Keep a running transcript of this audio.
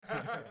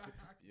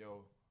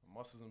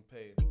Muscles and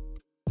pain.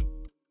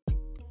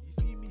 You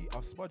see me,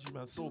 I'll smudge you,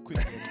 man, so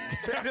quickly.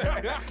 And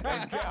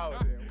get out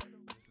of there.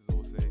 This is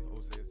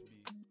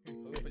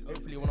OSB.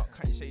 Hopefully we're not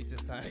cutting shades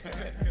this time.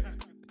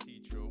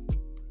 T-Trill.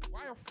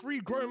 Why are three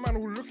grown men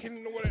all looking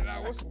in the water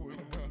like, what's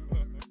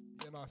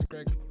yeah, no, it's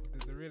Greg,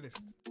 the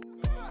realist. You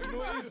know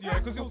what it is, yeah?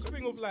 Because it was a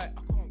thing of like,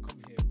 I can't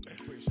come here with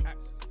a British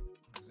accent.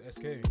 It's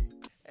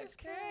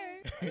SK.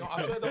 No,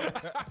 I swear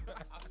that.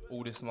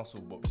 All this muscle,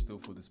 but we still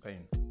feel this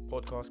pain.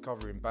 Podcast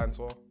covering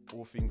banter,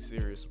 all things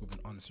serious. With an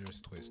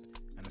unserious twist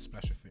and a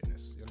splash of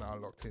fitness. You're now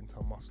locked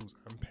into muscles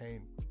and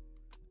pain.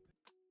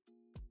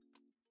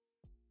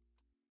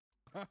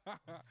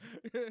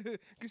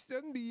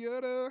 Christian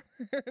Dior.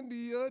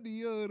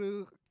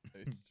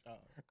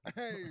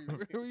 Hey,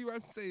 what you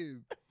want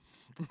saying?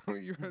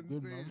 What you want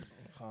Good, saying?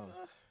 man.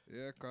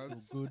 Yeah, Feel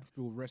cuz. good,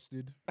 feel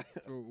rested.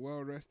 Feel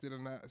well rested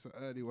and that. It's an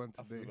early one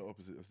I feel today. the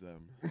opposite of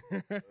Sam.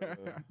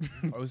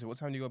 Oh, is it? What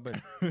time do you go to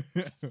bed?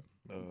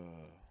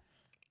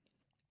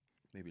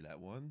 Maybe like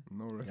 1.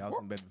 No rest. Yeah, I was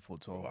in bed before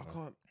 12. I man.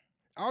 can't.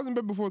 I was in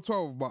bed before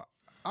 12, but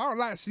I don't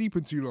like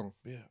sleeping too long.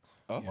 Yeah.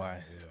 Oh,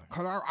 Why?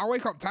 Cause I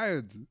wake up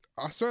tired.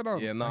 I swear down.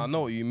 Yeah, I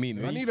know what you mean.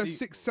 I When you need a sleep-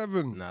 6,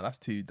 7. Nah, that's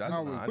too. That's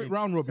No, nah, I quick need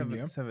round robin, 7,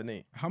 yeah? 7,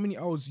 8. How many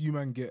hours you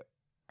man get?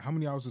 How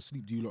many hours of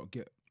sleep do you lot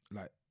get,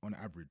 like, on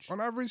average?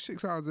 On average,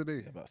 6 hours a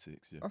day. yeah, about 6.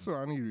 Yeah. That's what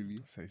I need,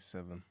 really. Say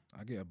 7.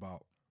 I get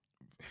about.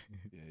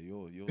 Yeah,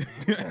 you're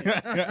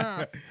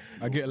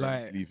I get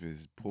like sleep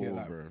is poor,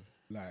 like- bro.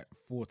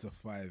 4 to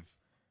 5,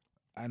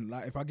 and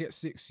like if I get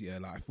 6, yeah,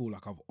 like I feel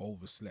like I've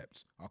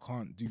overslept. I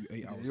can't do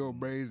 8 hours. You're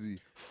crazy.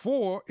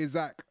 4 is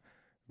like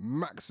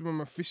maximum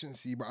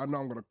efficiency, but I know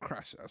I'm gonna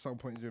crash at some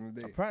point during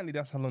the day. Apparently,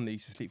 that's how long they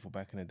used to sleep for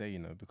back in the day. You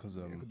know, because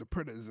Yeah, 'cause the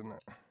predators and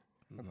that.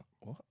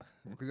 what?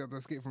 Because you have to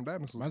escape from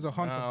dinosaurs. Man's a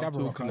hunter Nah, I'm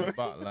gatherer. talking kind.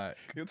 about like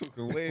You're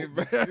talking way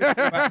back.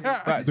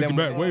 back Talking then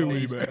back when way they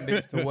used to- back. when they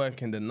used to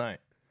work in the night,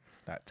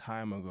 like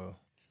time ago,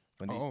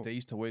 when Oh. they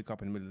used to wake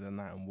up in the middle of the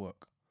night and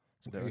work.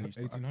 So they only used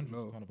to, 1800s.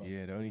 No. kind of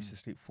yeah, they only used to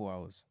sleep 4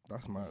 hours.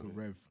 That's mad. The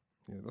rev.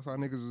 Yeah, that's why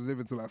niggas was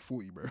living till like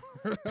 40, bro.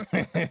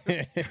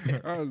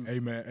 That was- Hey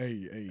man,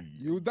 hey.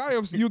 you'll die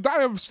of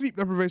sleep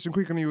deprivation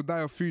quicker than you'll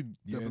die of food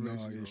Yeah, no,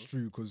 deprivation. it's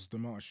true because the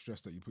amount of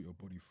stress that you put your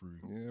body through,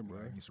 Yeah, bro.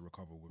 it needs to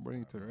recover with. Bro, you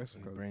need to rest,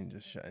 His cuz. brain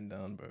just shutting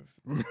down, bro.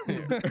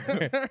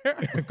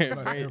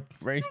 Like,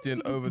 Brain still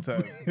in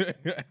overtime.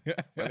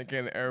 And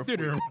again, error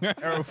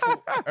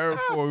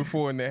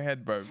 404 in their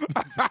head, bro.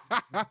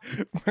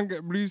 Man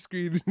get blue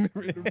screen in the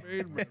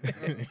brain, bro.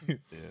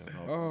 Yeah,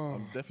 no, Oh.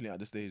 I'm definitely at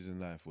the stage in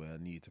life where I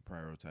need to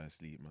prioritize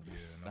sleep, man. no,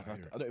 Like I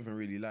hear I don't even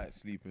really like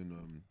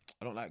sleeping.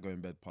 I don't like going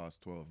to bed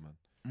past 12,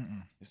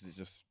 man. This is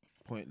just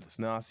pointless.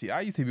 Now, see,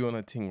 I used to be on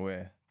a thing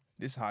where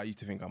this is how I used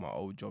to think of my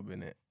old job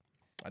in it.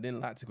 I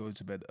didn't like to go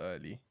to bed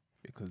early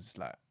because,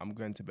 like, I'm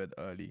going to bed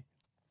early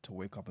to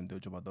wake up and do a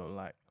job I don't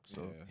like.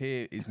 So Yeah.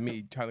 here is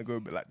me trying to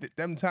go, like,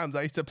 them times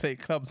I used to play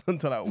clubs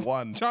until like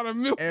 1 Trying to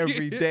milk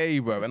every it. day,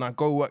 bro. And I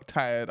go work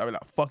tired. I be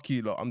like, fuck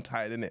you, lot. I'm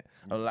tired, innit?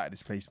 I don't like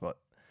this place, but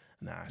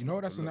nah. it's You know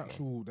not that's good an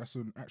look,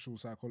 man. actual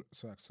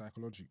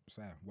psychology.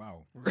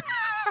 Wow.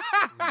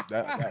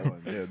 That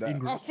one, yeah.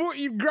 That. I thought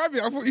you'd grab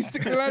it. I thought you'd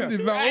stick the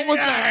landing. Like, one more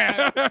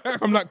time.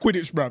 I'm like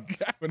Quidditch, bruv.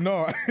 But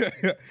no,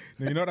 no,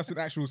 you know that's an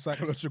actual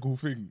psychological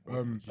thing. You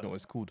know what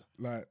it's called?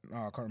 Like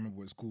I can't remember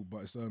what it's called,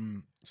 but it's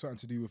something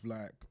to do with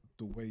like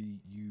the way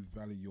you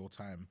value your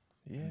time.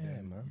 Yeah, And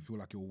then man. You feel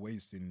like you're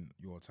wasting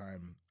your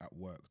time at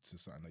work to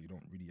something that you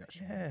don't really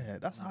actually. Yeah,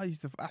 that's how I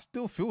used to. I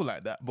still feel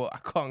like that, but I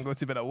can't go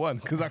to bed at 1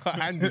 because I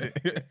can't handle it.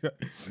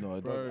 No,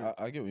 it Bro. does,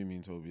 I get what you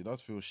mean, Toby. It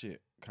does feel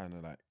shit, kind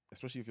of like,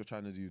 especially if you're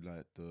trying to do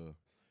like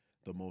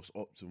the most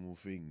optimal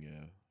thing,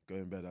 yeah. Go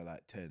in bed at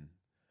like 10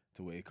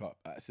 to wake up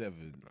at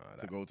 7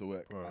 to go to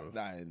work at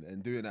 9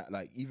 and doing that,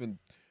 like, even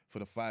for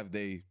the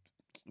 5-day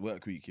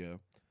work week, yeah,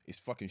 it's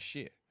fucking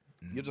shit.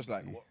 You're just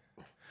like, what?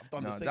 I've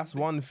done the No, same that's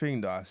thing. one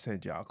thing that I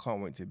said, yeah, I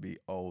can't wait to be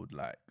old,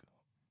 like,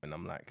 when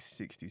I'm like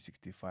 60,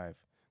 65.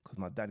 Because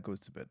my dad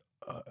goes to bed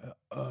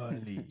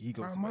early. He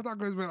goes to My bed dad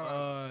goes to bed at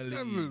early. like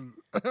 7.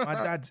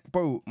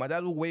 my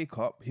dad will wake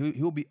up.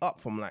 He'll be up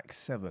from like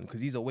 7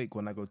 because he's awake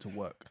when I go to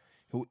work.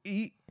 He'll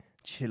eat,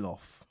 chill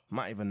off,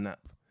 might even nap,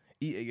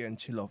 eat again,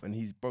 chill off, and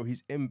he's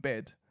in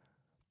bed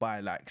by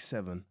like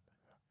 7.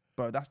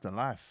 Bro, that's the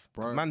life,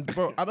 Bro. Man,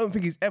 bro, I don't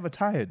think he's ever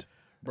tired.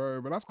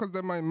 Bro, but that's because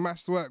they might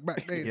match work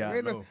back then. Yeah,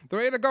 I the, way know. the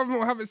way the government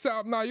will have it set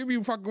up now, you'll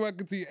be fucking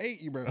working till you're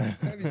 80, bro. I'm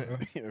telling you.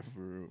 Yeah, for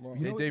real.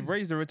 Well, They've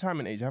raised the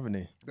retirement age, haven't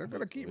they? they're going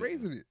to keep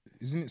raising it.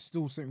 Isn't it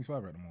still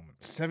 75 at the moment?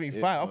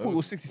 75. Yeah, I thought it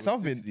was 60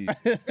 something. 60. I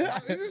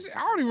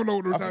don't even know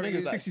what the I time think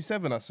is. it's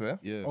 67, I swear.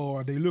 Yeah. Or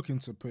are they looking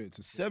to put it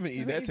to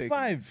 70, they're taking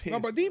 75. piss, No,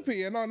 but bro. DP,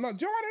 yeah, no, Joanne,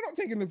 they're not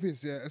taking the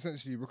piss, yeah,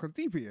 essentially, because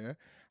DP, yeah,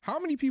 how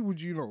many people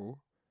do you know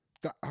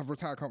that have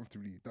retired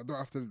comfortably, that don't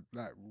have to,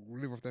 like,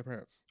 live off their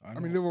parents? I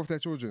mean, know. live off their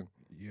children.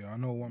 Yeah, I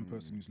know one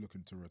person who's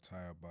looking to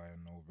retire by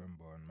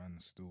November, and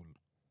man's still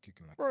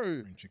kicking like Bro. a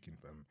spring chicken,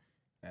 fam.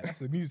 Yeah,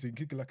 that's a new thing,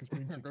 kicking like a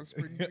spring Like a chicken.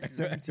 spring chicken.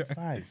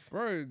 75.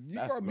 Bro, you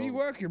That's gotta be low.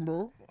 working,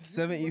 bro.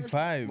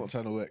 75. I'm not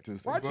trying to work to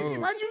Why do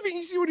you think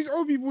you see all these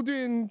old people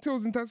doing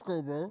tills in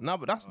Tesco, bro? No,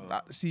 but that's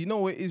see, you know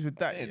what it is with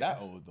that. They ain't yeah?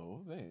 that old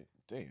though. They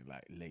ain't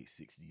like late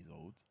 60s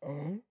old.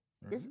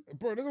 There's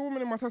a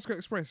woman in my Tesco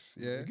Express,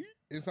 yeah,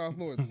 in South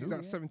North. She's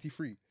at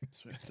 73.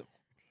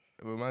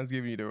 Well, man's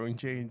giving you the wrong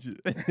change.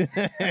 I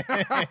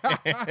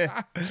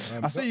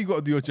say you got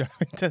to do your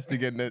driving test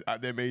again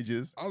at them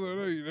ages. I don't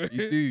know, you know.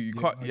 You do. You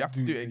Yeah, can't. no, You have to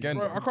you do do, it yeah. again.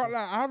 Bro, I can't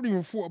lie. I haven't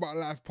even thought about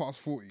life past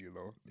 40, you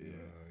know. Yeah.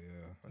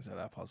 I said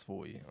that past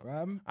 40.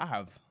 Fam, I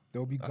have.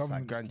 there'll be That's like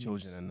government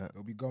grandchildren schemes. and that.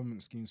 There'll be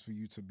government schemes for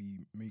you to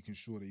be making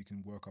sure that you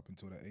can work up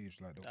until that age.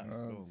 Like That's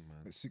there'll be long, man.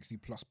 like 60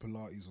 plus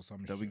Pilates or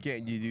something. They'll be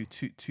getting you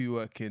to do two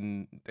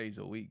working days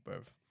a week, bro.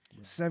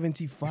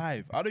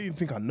 75. I don't even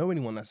think I know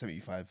anyone that's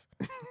 75.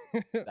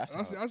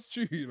 That's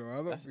true, you know.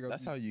 I don't think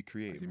That's how you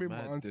create Actually, maybe my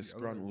mad auntie, I don't know.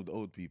 disgruntled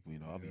old people. You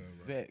know, I'll be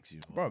vexed. You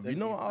know, Bro, you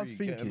know what I was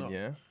 73, getting thinking, up.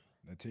 yeah?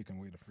 They're taking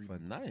away the freedom.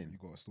 For 9. You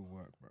gotta still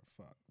work, bro.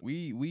 Fuck.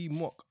 We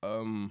mock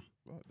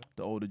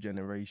the older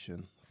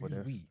generation for Who's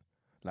their we?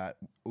 like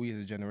we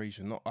as a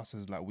generation, not us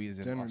as like we as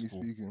in generally us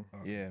four. speaking.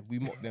 Yeah, we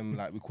mock them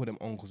like we call them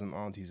uncles and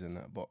aunties and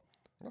that, but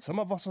some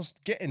of us are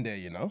getting there,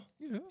 you know,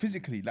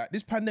 physically. Like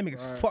this pandemic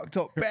has Right. fucked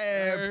up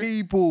bare Right.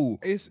 people.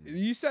 It's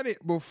you said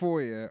it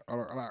before, yeah,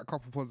 like a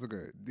couple pods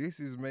ago. This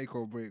is make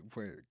or break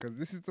point because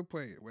this is the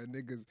point where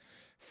niggas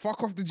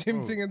fuck off the gym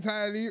Bro, thing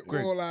entirely,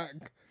 Greg. or like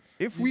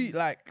If we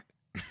like,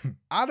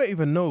 I don't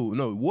even know.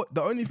 No, what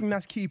the only thing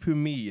that's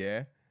keeping me,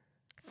 yeah,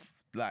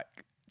 like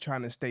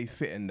trying to stay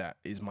fit in that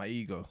is my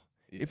ego.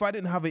 If I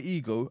didn't have an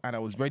ego and I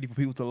was ready for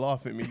people to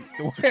laugh at me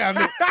the way I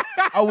look,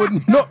 I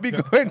would not be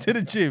going to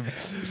the gym.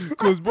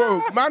 Because,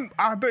 bro, man,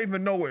 I don't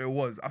even know what it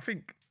was. I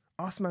think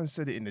us man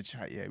said it in the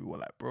chat, yeah. We were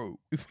like, bro,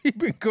 if we've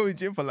been going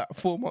gym for like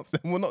 4 months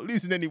and we're not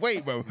losing any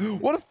weight, bro,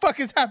 what the fuck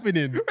is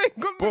happening?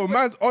 Bro,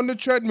 man's on the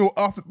treadmill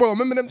after, bro,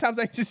 remember them times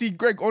I used to see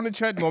Greg on the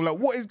treadmill? I'm like,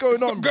 what is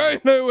going on?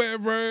 going nowhere,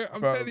 bro.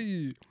 I'm Bro. telling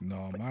you.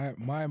 No,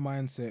 my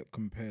mindset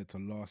compared to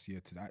last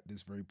year to at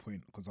this very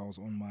point, because I was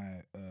on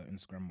my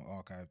Instagram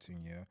archive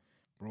thing, yeah.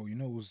 Bro, you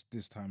know it was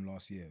this time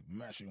last year,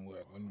 mashing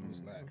work, when it was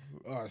like,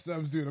 oh,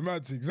 Sam's doing the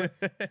mad thing.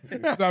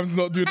 Sam's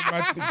not doing the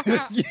mad thing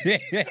this year.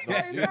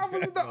 That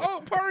was with the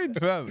oat porridge.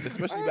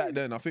 Especially back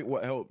then, I think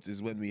what helped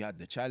is when we had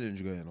the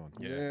challenge going on.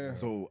 Yeah.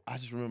 So I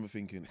just remember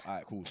thinking, all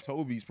right, cool.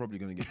 Toby's probably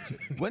gonna get the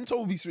shit. When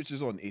Toby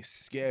switches on, it's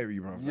scary,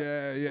 bro.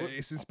 Yeah,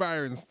 it's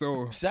inspiring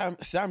still. Sam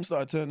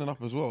started turning up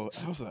as well.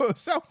 I was like, Bro,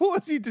 Sam, what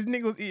was he? This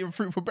nigga was eating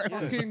fruit for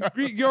breakfast. Fucking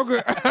Greek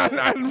yogurt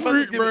and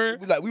fruit, bro.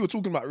 like we were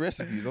talking about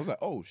recipes. I was like,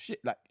 oh shit,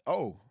 like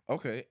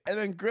okay. And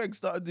then Greg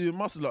started doing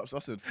muscle ups. I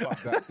said,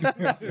 fuck that.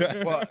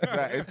 Fuck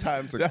that. It's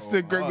time to That's go.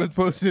 when Greg was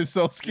posting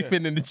himself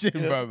skipping in the gym,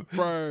 bro.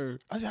 Bro,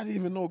 I didn't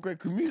even know Greg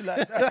could move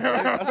like that.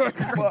 I was like,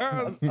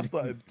 fuck. I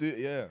started doing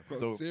yeah. got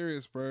So,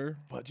 serious, bro.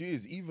 but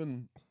geez,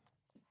 even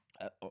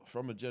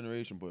from a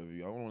generation point of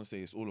view, I don't want to say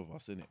it's all of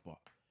us in it, but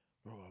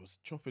bro, I was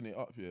chopping it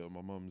up here on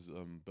my mum's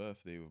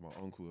birthday with my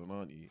uncle and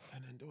auntie,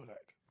 and then they were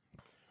like,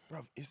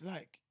 bruv, it's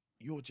like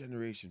your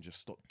generation just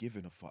stopped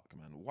giving a fuck,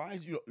 man. Why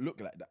do you look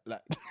like that?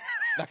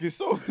 Like it's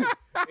so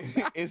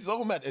it's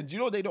so mad. And do you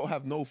know they don't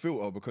have no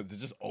filter because they're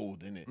just old,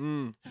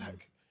 innit?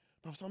 Like,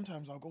 bro,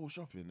 sometimes I'll go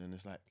shopping and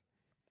it's like,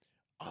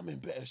 I'm in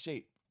better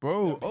shape.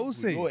 Bro, people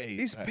Ose, your age,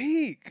 it's like-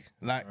 peak.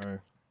 Like,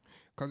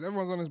 Because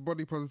everyone's on this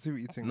body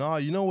positivity thing. nah,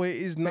 you know what it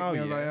is Take now, me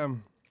as I yeah?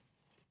 am.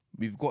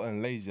 We've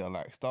gotten lazier.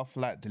 Like, stuff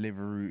like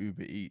Deliveroo,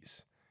 Uber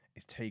Eats,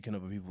 it's taking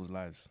over people's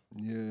lives.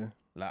 Yeah.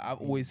 Like, I've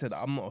always said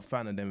I'm not a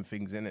fan of them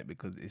things, in it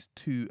because it's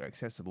too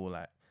accessible.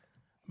 Like,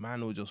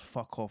 man will just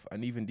fuck off.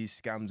 And even these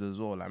scams as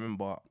well. Like, I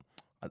remember,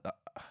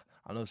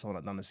 I know someone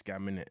that done a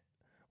scam, in it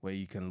where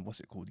you can,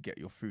 what's it called, get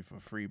your food for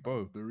free.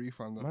 Bro, The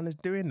refund. man is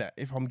doing that.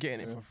 If I'm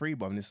getting it for free,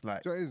 but I'm just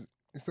like, Do you know what it is?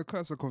 It's the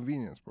curse of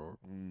convenience, bro.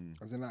 Mm.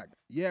 As in, like,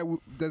 yeah,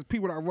 there's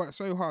people that work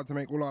so hard to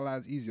make all our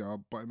lives easier,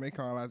 but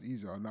making our lives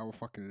easier, now we're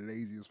fucking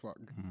lazy as fuck.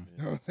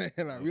 You know what I'm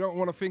saying? Like, we don't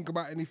want to think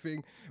about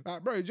anything.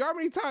 Like, bro, do you know how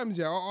many times,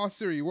 yeah, I'll ask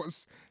Siri,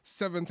 what's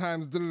 7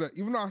 times,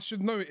 even though I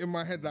should know it in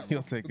my head, like, You're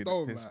off the taking the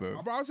dome, piss, like,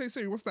 bro. But I'll say,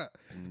 Siri, what's that?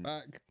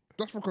 Like,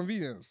 that's for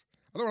convenience.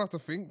 I don't have to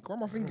think. What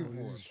am I thinking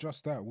for? It's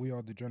just that we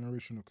are the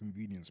generation of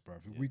convenience, bruv.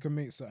 If we can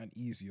make something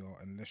easier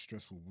and less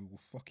stressful, we will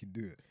fucking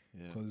do it.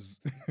 Yeah.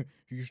 Because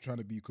who's trying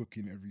to be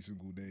cooking every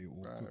single day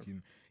or Right.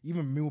 cooking,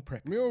 even meal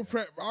prep? Meal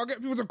prep. I'll get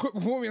people to cook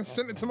for me and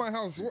send it to my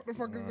house. What the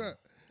fuck is that?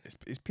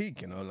 it's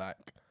peak, you know.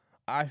 Like,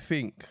 I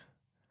think,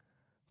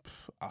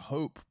 I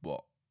hope,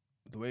 but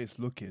the way it's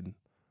looking,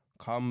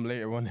 come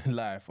later on in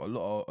life, a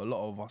lot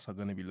of us are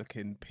gonna be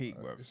looking peak,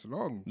 bro. It's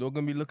long. They're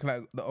gonna be looking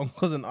like the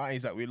uncles and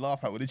aunties that we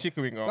laugh at with the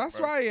chicken wing. That's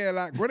why, yeah,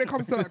 like when it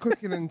comes to like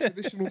cooking and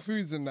traditional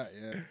foods and that,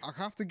 yeah, I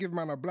have to give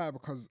man a blah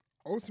because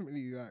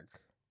ultimately, like,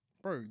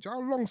 bro, do you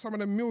know how long some of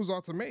the meals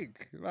are to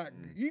make? Like,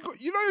 you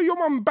know, your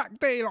mum back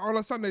day like, on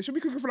a Sunday, she'll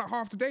be cooking for like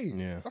half the day.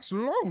 Yeah. That's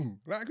long.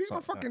 Like, who's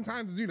got Fuck fucking that,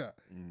 time to do that?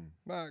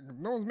 Like,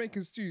 no one's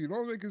making stew, no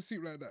one's making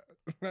soup like that.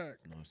 Like,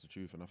 No, it's the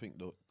truth. And I think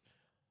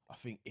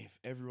if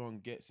everyone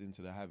gets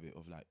into the habit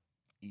of like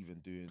even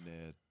doing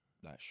their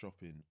like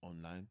shopping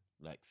online,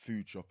 like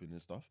food shopping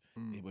and stuff,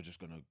 they were just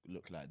gonna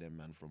look like them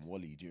man from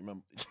Wally. Do you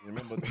remember?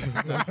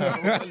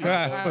 Wally?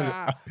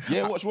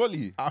 Yeah, watch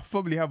Wally. I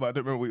probably have, but I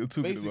don't remember what you're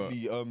talking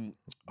Basically,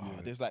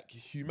 there's like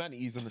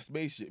humanities on a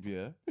spaceship,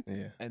 yeah,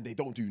 Yeah. and they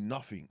don't do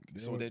nothing.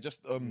 So they're just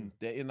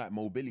they're in like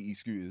mobility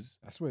scooters.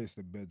 I swear it's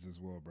the beds as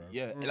well, bro.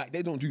 Yeah, like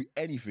they don't do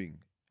anything.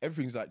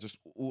 Everything's like just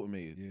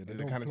automated. Yeah, The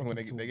don't kind of thing clock when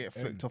until they get the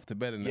flicked end. off the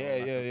bed and Yeah,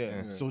 that, yeah,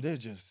 like, yeah. So they're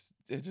just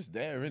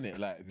there, innit?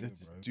 Like they're Yeah,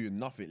 just bro. doing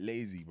nothing,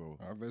 lazy, bro.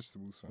 Our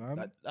vegetables, fam. Fam,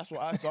 Like that's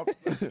what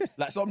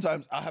like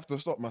sometimes I have to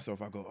stop myself.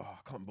 I go, oh,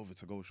 I can't bother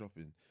to go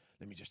shopping.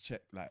 Let me just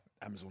check like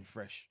Amazon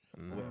Fresh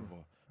or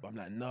whatever. But I'm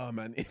like, nah,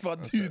 man. If I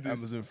do this,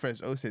 Amazon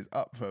Fresh, oh, says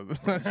up, fam.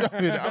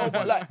 no,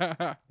 but like,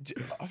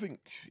 I think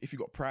if you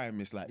got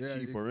Prime, it's like Yeah,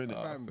 cheaper,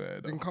 innit? fam, fair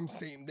Then come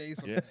same day.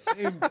 Yeah,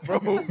 same, bro.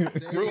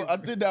 Bro, I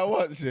did that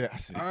once. Yeah, I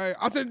said,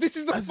 I said, this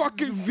is the This is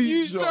fucking the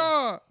future.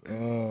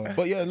 future.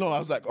 but yeah, no, I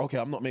was like, okay,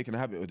 I'm not making a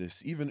habit of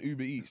this. Even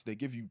Uber Eats, they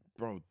give you,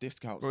 bro,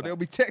 discounts. Bro, like- they'll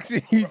be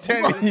texting you,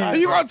 telling you.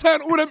 You gotta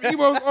turn all them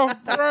emails off,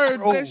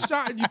 bro. They're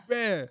shouting you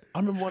bare. I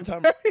remember one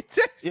time,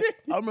 yeah,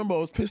 I remember I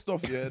was pissed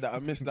off, yeah, that I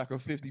missed like a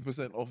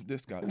 50% off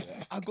discount.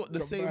 Yeah. I got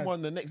the same bad.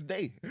 one the next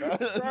day.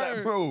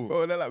 Like, bro.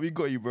 Oh, they're like, we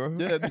got you, bro.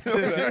 Yeah,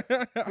 they're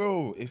like,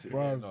 bro, it's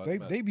Bro, yeah, no, it's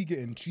mad. they be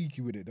getting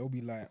cheeky with it. They'll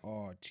be like,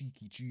 "Oh,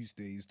 cheeky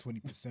Tuesdays,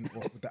 20%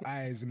 off with the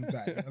eyes and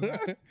that." I'm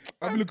like,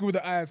 I'm looking with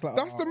the eyes like,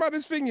 That's the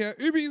maddest thing, yeah.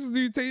 Uber Eats will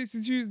do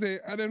Tasty Tuesday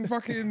and then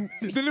fucking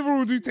Deliveroo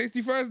will do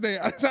Tasty Thursday.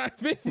 And it's like,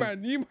 big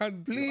man, you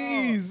man,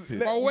 Please, oh,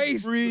 let my me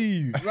waist.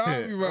 breathe.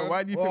 Love you, Bro, man.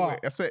 why do you Wow.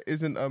 think? I swear,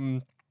 isn't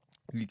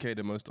UK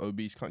the most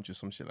obese country or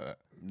some shit like that?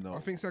 No. I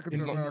think second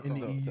It's to not America. in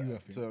the EU, I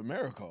think. to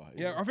America.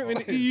 Yeah, I think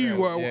in the EU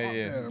we're Yeah, up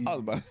yeah. there. I was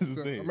about to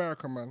So, say.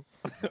 America, man.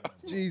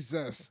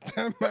 Jesus,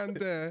 that man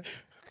there.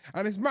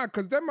 And it's mad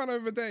because them man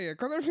over there, yeah,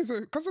 because everything's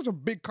because such a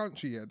big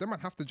country, yeah, them man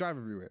have to drive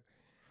everywhere.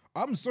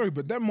 I'm sorry,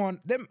 but them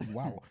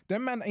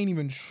man ain't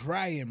even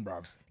trying,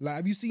 bruv. Like,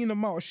 have you seen the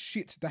amount of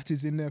shit that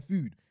is in their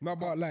food? No,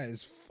 but- like,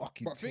 it's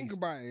fucking. But think tasty.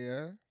 about it,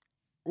 yeah.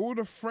 All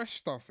the fresh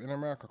stuff in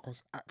America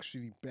costs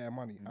actually bare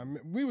money. And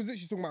we was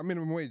literally talking about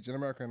minimum wage in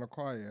America in the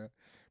car, yeah.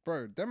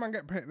 Bro, them man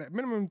get paid like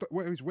minimum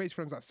wage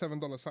for them's like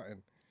 $7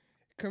 something.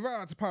 Convert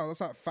that to pounds,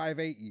 that's like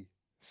 $5.80,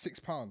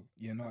 £6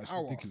 Yeah, no, it's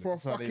hour ridiculous. for a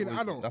That's why they fucking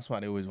always- adult, That's why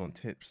they always want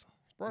tips.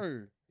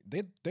 bro.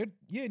 They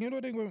yeah, you know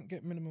they won't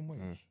get minimum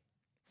wage.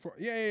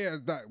 Yeah.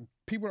 That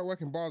people that work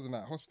in bars and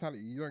that hospitality,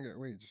 you don't get a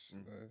wage.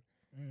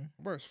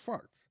 Bro, it's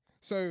fucked.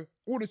 So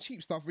all the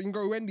cheap stuff, we can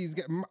go Wendy's and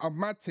get a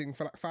mad thing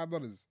for like $5. You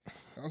know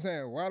what I'm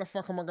saying? Why the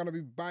fuck am I gonna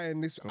be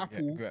buying this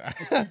apple good.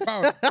 for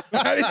 £2?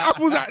 Like, this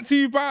apple's at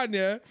 £2,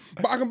 yeah.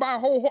 But I can buy a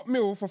whole hot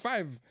meal for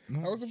 $5. No,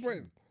 What's the it's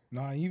point?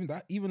 Nah,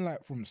 even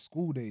like from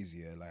school days,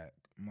 yeah, like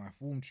my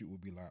form tutor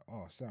would be like,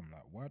 "Oh, Sam,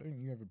 like, why don't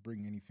you ever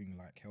bring anything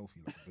like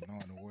healthy, like a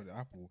banana or an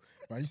apple?"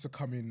 But I used to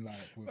come in like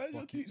with Why is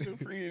your fucking- teacher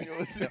free in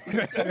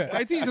your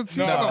I teach a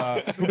teacher.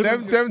 Nah,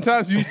 them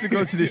times we used to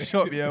go to the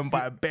shop, yeah, and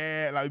buy a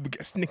bear, like we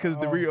get Snickers,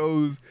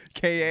 Doritos,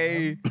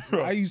 KA.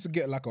 I used to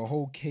get like a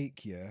whole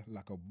cake, yeah,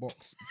 like a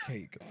box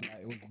cake. Like,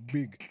 it was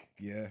big,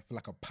 yeah, for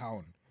like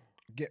 £1.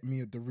 Get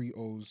me a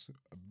Doritos,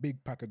 a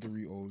big pack of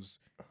Doritos,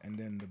 and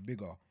then the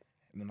bigger.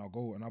 And then I'll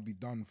go and I'll be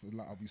done for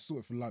like I'll be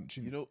sorted for lunch.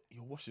 You know,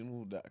 you're washing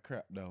all that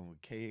crap down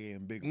with KA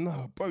and Big.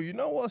 No, bro, you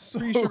know what's so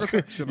sugar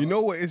cra- section, You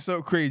know what is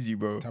so crazy,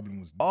 bro? Tabling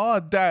was Our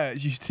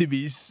diets used to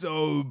be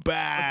so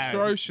bad.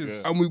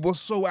 Atrocious. And we were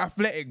so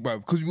athletic, bro,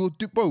 because we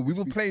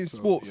were playing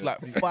sports yeah.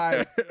 like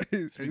five.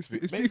 It's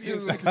Maybe people-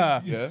 in second,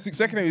 Ah, yeah.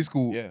 secondary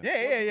school. Yeah.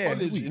 Yeah.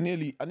 College,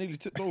 I nearly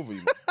tipped over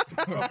you.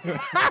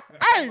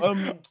 Hey,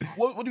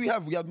 What do we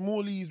have? We had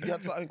Morley's. We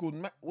had something called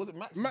was it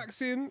Max?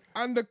 Maxine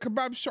and the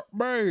kebab shop,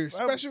 bro.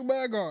 Special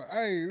burger.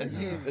 Hey,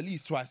 At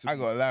least twice. I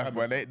got to laugh,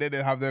 bro. They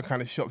didn't have those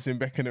kind of shops in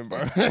Beckenham,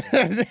 bro.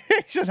 They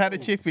just had a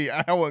chippy.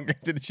 I won't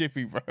get to the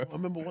chippy, bro. I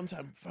remember one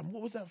time, fam.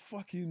 What was that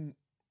fucking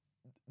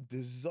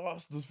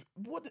disaster?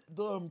 What the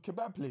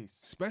kebab place?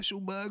 special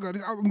burger.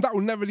 That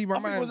will never leave my I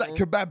think mind. it was like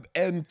bro. kebab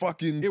and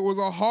fucking. It was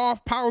a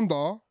half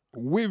pounder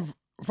with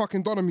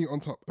fucking doner meat on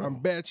top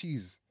and bare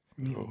cheese.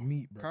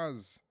 meat, bro.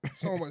 Cause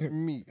so much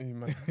meat.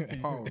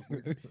 Pause,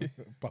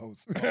 nigga.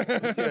 Pause.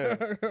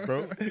 yeah,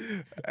 bro.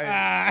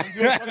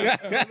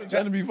 You're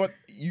trying to be fun.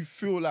 You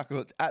feel like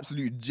an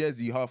absolute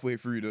jezzy halfway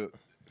through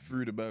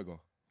the burger.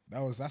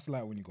 That's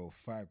like when you go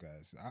Five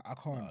Guys. I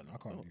can't do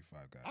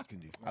Five I Guys. can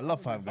do. I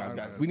love Five Guys,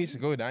 guys. We need to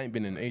go there. I ain't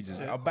been in ages.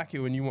 I'll back it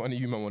when you want to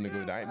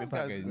go there. I ain't been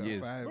Five Guys in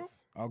years.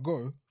 I'll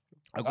go.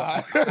 I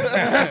got.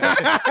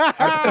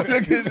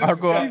 He's here for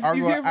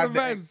the add,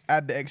 vibes.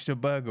 add the extra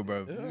burger,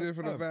 bro. He's here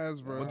for the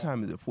vibes, bro. What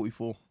time is it?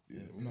 44.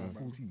 No,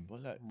 14.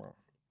 But like,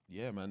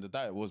 yeah, man, the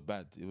diet was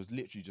bad. It was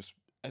literally just,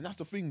 and that's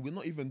the thing. We're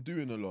not even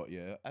doing a lot.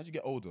 Yeah, as you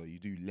get older, you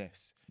do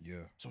less. Yeah.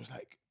 So it's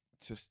like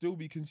to still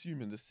be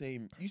consuming the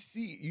same. You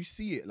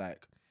see it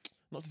like,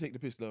 not to take the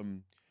piss.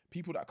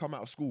 People that come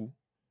out of school,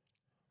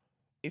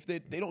 if they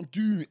don't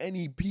do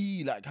any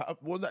PE, like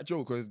what was that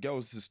joke? Because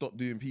girls to stop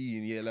doing PE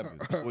in year 11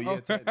 or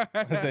year 10.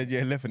 I said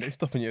year 11, they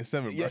stopping year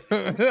 7, bro.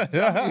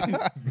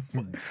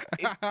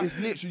 It's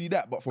literally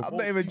that. But for I'm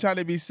not even trying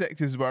to be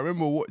sexist, but I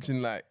remember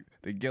watching like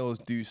the girls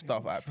do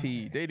stuff at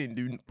PE. They didn't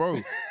do,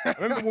 bro. I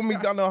remember when we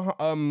done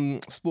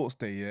a sports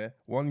day, yeah.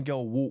 One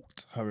girl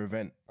walked her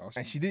event,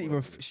 and she didn't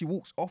even. She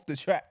walks off the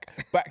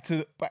track back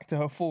to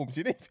her form.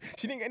 She didn't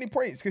get any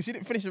points because she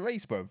didn't finish the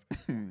race, bro.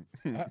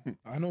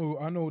 I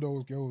know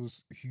those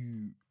girls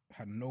who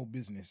had no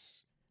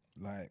business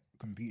like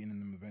competing in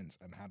them events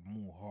and had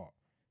more heart.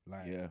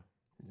 Like, yeah,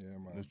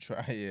 man. Let's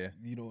try, yeah.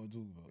 you know what I'm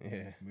talking about.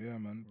 Yeah. But yeah,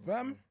 man.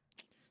 Fam,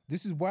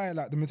 this is why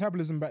like the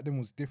metabolism back then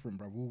was different,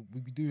 bro.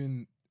 We'd be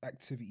doing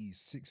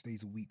activities 6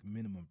 days a week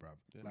minimum,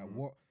 bruv. Like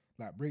what?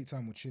 Like break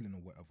time we're chilling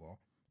or whatever.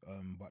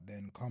 But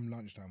then come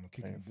lunchtime we're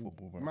kicking ball.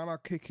 Football, bro. Man are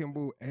kicking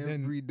ball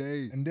every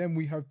day. And then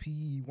we have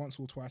PE once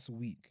or twice a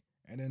week.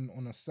 And then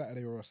on a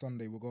Saturday or a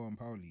Sunday we'll go on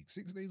Power League.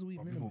 6 days a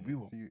week minimum. We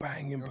were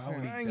banging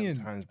Power League Banging.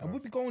 them times, bro. And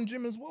we'd be going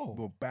gym as well.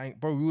 We were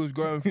bro, we was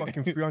going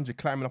fucking 300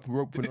 climbing up a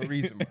rope for no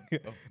reason,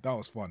 man. That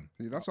was fun.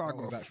 See, that's why I That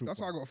was got. actual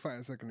That's why I fun. got fat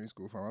in secondary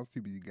school. Fam. I was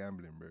too busy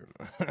gambling,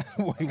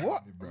 bro. Wait,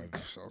 what?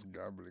 I was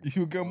gambling.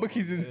 You were going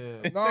bookies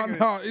in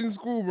No, in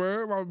school,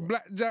 bro. My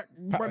blackjack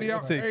money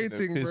out, Taking the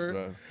everything, piss,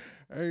 bro.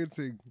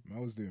 Everything. I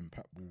was doing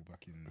pat ball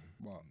back in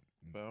What?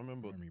 But I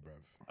remember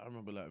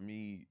bruv. like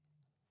me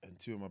and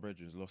two of my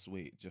brethren lost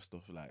weight just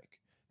off like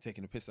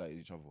taking a piss out of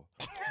each other.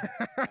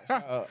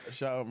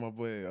 shout out my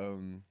boy.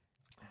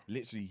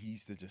 Literally, he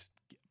used to just,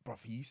 bruv,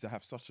 he used to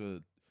have such a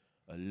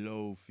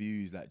low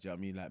fuse. Like, do you know what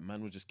I mean? Like,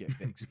 man would just get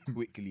vexed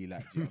quickly.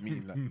 Like, do you know what I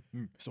mean?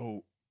 Like,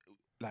 so,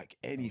 like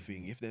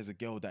anything, if there's a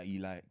girl that he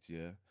liked,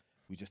 yeah,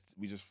 we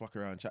just fuck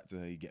around, chat to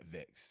her, he get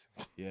vexed,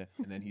 yeah,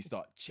 and then he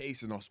start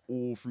chasing us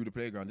all through the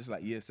playground. This is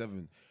like year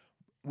 7.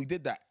 We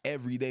did that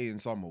every day in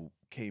summer.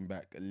 Came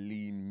back a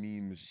lean,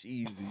 mean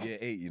machines in year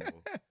 8, you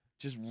know.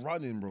 Just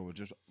running, bro.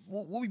 Just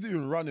what we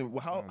doing running?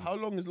 How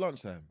long is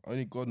lunchtime?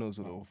 Only God knows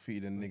what they were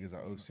feeding niggas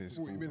at Osa's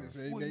 40 minutes,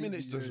 man. 40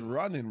 minutes just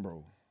running,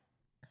 bro.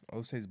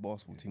 Osa's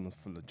basketball team was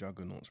full of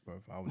juggernauts,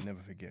 bro. I would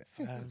never forget.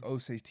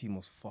 Osa's team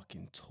was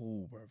fucking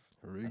tall, bro.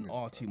 And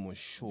our team was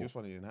short. Just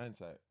funny in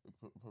hindsight,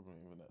 probably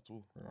not even that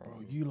tall.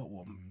 Bro, you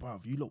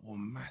lot were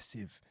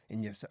massive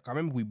in year 7. I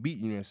remember we beat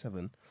you in year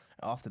 7.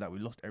 After that, we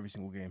lost every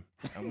single game.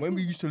 And when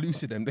we used to lose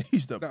to them, they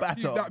used to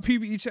batter us. That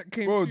PBE check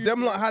came. Bro, through,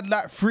 them lot had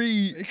like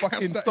 3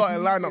 fucking that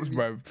starting lineups, immediately.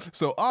 bro.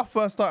 So our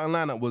first starting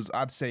lineup was,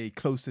 I'd say,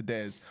 close to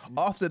theirs.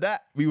 After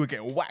that, we would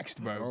get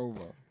waxed, bro.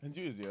 Over. And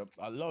you, yeah,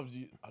 I love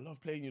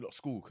playing you lot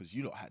school because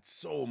you lot had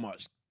so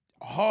much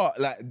heart.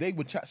 Like they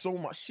would chat so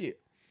much shit.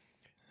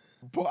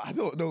 But I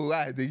don't know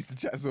why they used to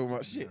chat so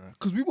much shit.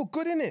 Because we were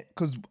good in it.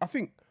 Because I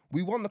think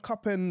we won the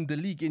cup and the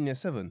league in year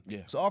 7.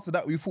 Yeah. So after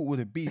that, we fought with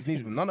the bees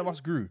knees, but none of us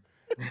grew.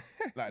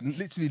 Like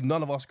literally,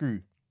 none of us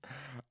grew.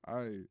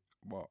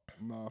 But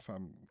nah,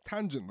 fam.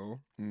 Tangent though.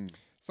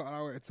 Something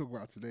I want to talk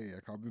about today. Yeah,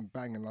 'cause I've been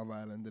banging Love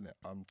Island, innit?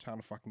 I'm trying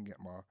to fucking get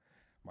my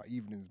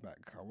evenings back.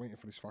 I'm waiting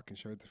for this fucking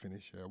show to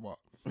finish. Yeah, but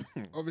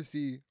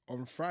obviously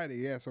on Friday,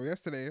 yeah. So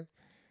yesterday,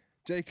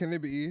 Jake and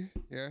Liberty,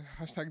 yeah,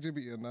 hashtag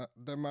Liberty and that.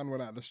 Them man were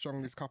like the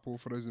strongest couple.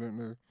 For those who don't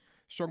know,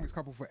 strongest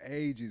couple for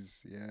ages.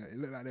 Yeah, it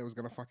looked like they was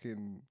gonna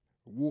fucking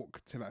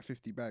walk to like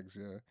 50 bags.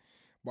 Yeah.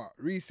 But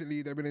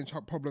recently they've been in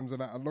problems and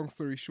that. And long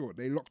story short,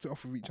 they locked it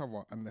off with each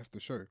other and left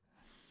the show.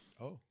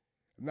 Oh.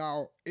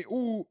 Now it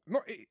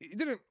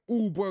didn't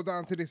all boil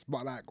down to this,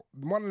 but like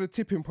one of the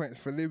tipping points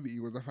for Liberty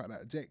was the fact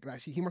that Jake,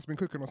 like he must have been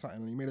cooking or something,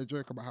 and he made a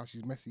joke about how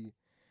she's messy,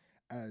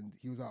 and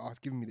he was like, "Oh, it's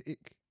giving me the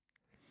ick,"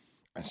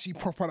 and she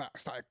proper like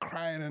started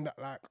crying and that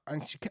like,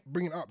 and she kept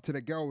bringing it up to the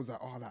girls like,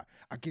 "Oh, like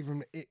I give him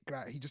the ick,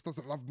 like he just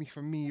doesn't love me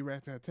for me,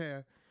 rare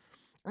tear."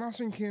 And I was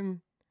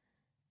thinking,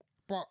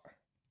 but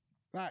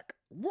like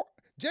what?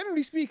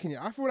 Generally speaking,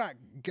 yeah, I feel like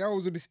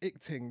girls with this ick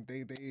thing,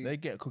 They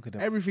get cooking.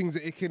 everything's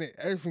an ick in it.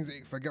 Everything's an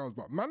ick for girls,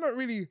 but man, not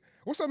really.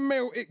 What's a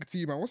male ick to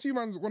you, man? What's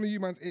one of you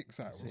man's icks?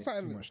 Like?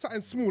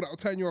 Something small that'll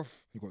turn you off.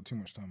 You got too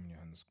much time on your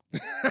hands.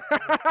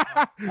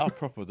 I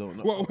proper don't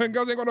know. What when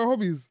girls ain't got no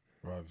hobbies?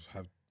 Bruv,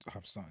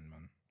 have something,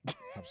 man.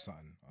 Have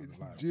something. It's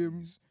Like,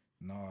 gym.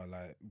 Nah,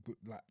 like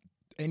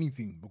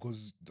anything,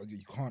 because you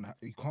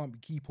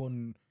can't keep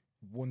on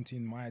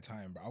wanting my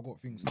time, but I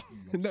got things to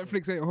do.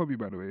 Netflix ain't a hobby,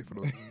 by the way. For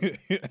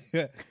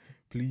those.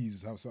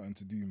 Please have something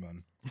to do,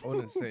 man. I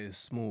wouldn't say it's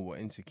small, but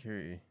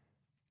insecurity.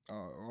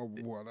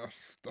 Well,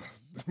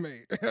 that's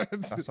mate.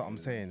 That's what I'm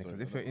saying. Because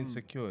if you're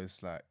insecure,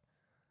 it's like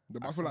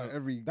I feel like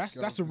every That's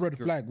girl's a red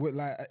insecure. flag. With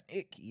like an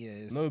ick,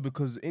 yes. no,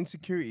 because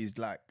insecurity is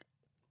like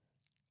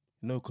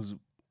because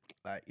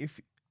like if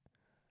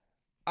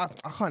I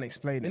can't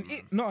explain it.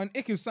 An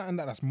ick is something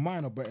that's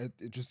minor, but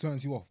it just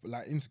turns you off. But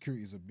like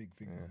insecurity is a big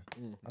thing.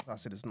 man. That's why I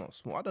said it's not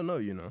small. I don't know,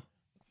 you know.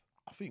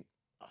 I think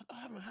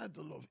I haven't had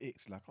a lot of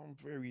icks. Like I'm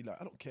very like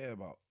I don't care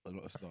about a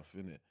lot of stuff,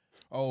 innit?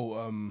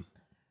 Oh,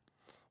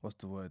 what's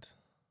the word?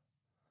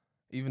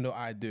 Even though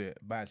I do it,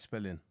 bad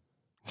spelling.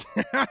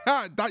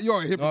 that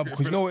you're a hypocrite. No,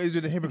 because you know what it is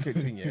with the hypocrite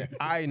thing, yeah?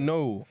 I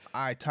know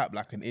I type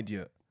like an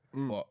idiot,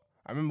 but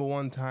I remember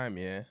one time,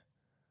 yeah.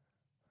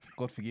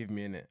 God forgive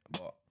me, innit?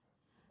 But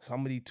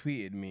somebody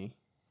tweeted me,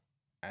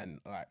 and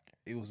like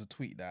it was a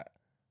tweet that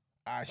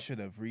I should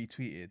have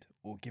retweeted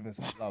or given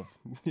some love.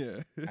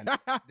 Yeah. And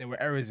there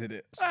were errors in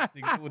it. So I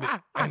ignored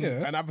it.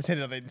 And I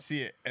pretended I didn't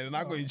see it. And then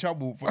I got in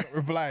trouble for not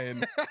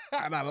replying.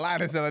 And I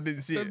lied and said I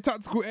didn't see Them it.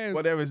 tactical ends.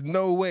 But there was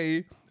no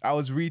way I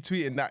was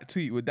retweeting that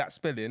tweet with that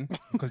spelling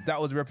because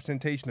that was a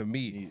representation of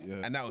me. Yeah.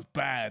 And that was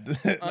bad.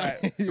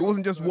 Like, it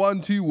wasn't just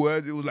 1, 2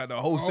 words. It was like the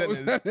whole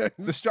sentence.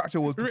 The structure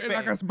was Written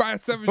like pathetic. by a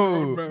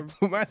 7-year-old, man.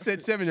 Man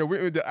said 7-year-old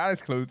written with the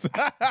eyes closed.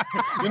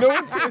 You know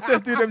when it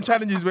says do them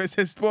challenges where it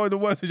says spoil the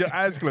words with your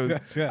eyes closed?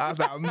 I was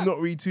like, I'm not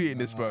retweeting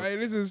this, bro. Hey,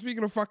 listen,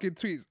 speaking of fucking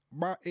tweets,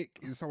 my ick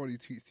is someone who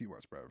tweets too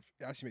much, bruv.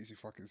 It actually makes me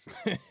fucking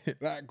sick.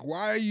 Like,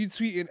 why are you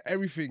tweeting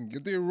everything?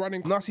 You're doing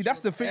running. No, see,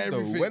 that's the thing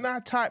everything. though. When I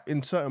type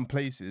in certain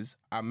places,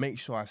 I make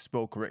sure I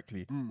spell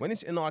correctly. When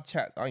it's in our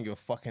chat, I don't give a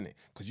fuck in it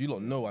because you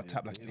don't know I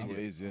type like it an is what idiot.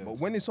 it is, yeah. But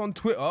when it's on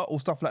Twitter or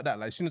stuff like that,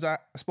 like as soon as I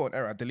spell an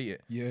error, I delete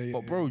it. Yeah.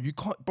 But bro, you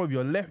can't, bro.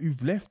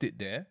 You've left it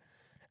there,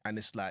 and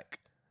it's like,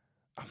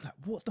 I'm like,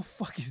 what the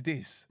fuck is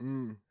this?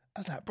 I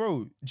was like,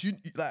 bro, do you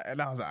like?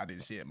 And I was like, I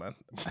didn't see it, man.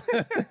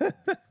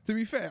 To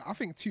be fair, I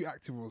think too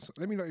active on.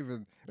 Let me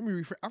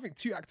rephrase. I think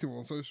too active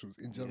on socials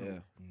in general.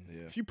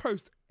 Yeah. If you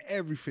post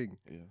everything,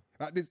 Yeah.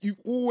 like this, you've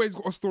always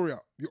got a story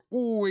up. You're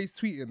always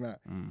tweeting that.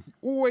 You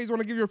always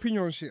want to give your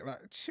opinion on shit. Like,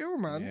 chill,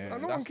 man. Yeah,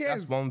 Like, no one cares.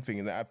 That's one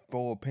thing, that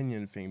whole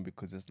opinion thing,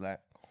 because it's like,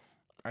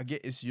 I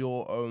get it's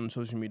your own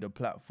social media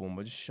platform,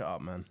 but just shut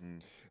up, man.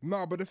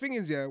 No, but the thing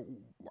is, yeah,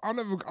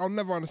 I'll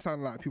never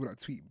understand like people that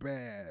tweet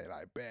bare,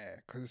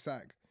 because it's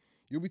like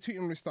you'll be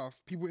tweeting all this stuff,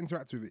 people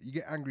interact with it, you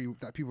get angry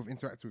that people have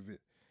interacted with it,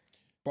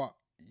 but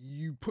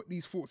you put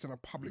these thoughts in a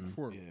public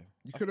forum. Yeah.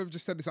 You could have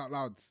just said this out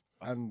loud,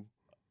 and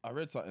I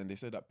read something. They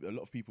said that a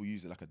lot of people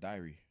use it like a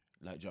diary.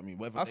 Like, do you know what I mean?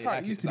 Whether That's they how it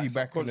like used to be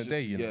back in the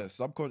day, you know? Yeah,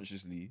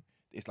 subconsciously,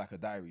 it's like a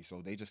diary.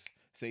 So they just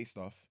say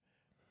stuff,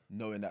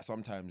 knowing that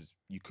sometimes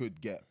you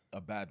could get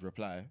a bad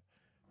reply,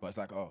 but it's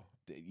like, oh,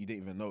 you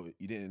didn't even know it.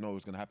 You didn't know it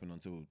was gonna happen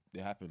until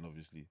it happened.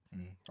 Obviously.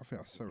 I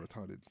think that's so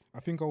retarded. I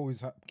think I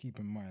always keep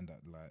in mind that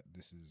like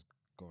this is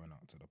going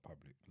out to the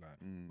public. Like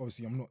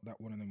obviously I'm not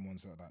that one of them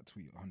ones that like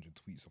tweet 100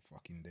 tweets a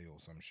fucking day or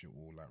some shit,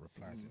 or like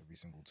reply to every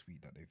single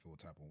tweet that they feel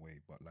type of way.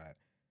 But like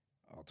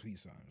I'll tweet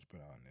something, just put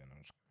it out, and then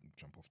I'll just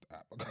jump off the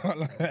app. I can't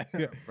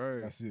lie.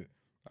 Bro, That's it.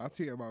 I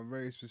tweet about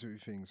very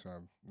specific things,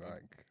 fam.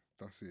 Like,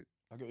 that's it.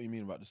 I get what you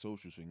mean about the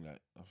social thing.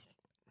 Like,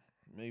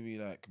 maybe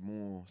like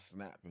more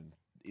Snap and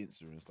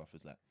Insta and stuff.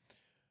 Is like,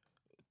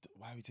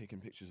 why are we taking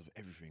pictures of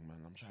everything, man?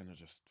 I'm trying to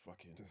just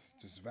fucking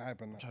Just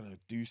vibe and I'm trying to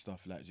do stuff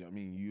like, do you know what I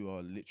mean? You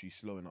are literally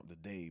slowing up the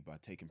day by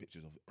taking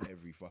pictures of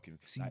every fucking,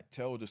 like,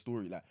 tell the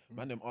story. Like,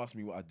 man, them ask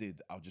me what I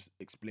did, I'll just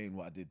explain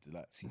what I did.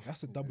 Like, See,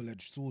 that's a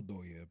double-edged sword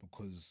though, yeah,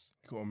 because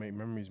You gotta make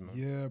memories, man.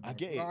 yeah, I bro.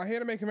 get it. I hear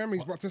them making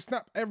memories, but to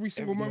snap every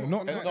single moment.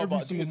 not on every that- No, but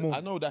the single thing is, moment.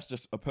 I know that's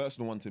just a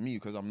personal one to me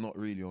because I'm not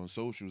really on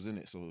socials,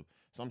 innit? So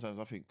sometimes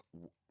I think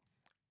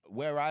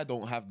where I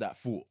don't have that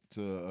thought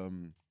to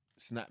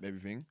snap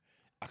everything,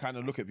 I kind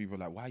of look at people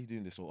like, why are you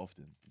doing this so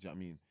often? Do you know what I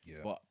mean? Yeah.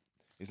 But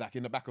it's like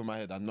in the back of my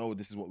head, I know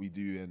this is what we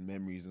do and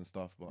memories and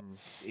stuff, but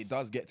it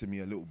does get to me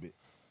a little bit.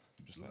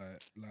 Just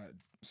like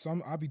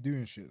some I'll be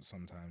doing shit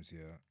sometimes,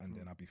 yeah, and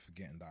then I'll be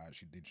forgetting that I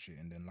actually did shit,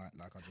 and then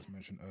like I just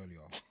mentioned earlier,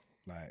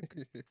 like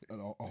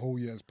a whole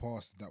year's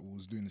passed that we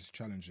was doing this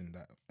challenge and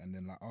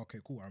then like, okay,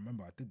 cool, I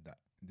remember I did that.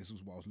 This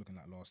was what I was looking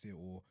at last year,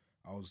 or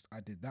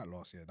I did that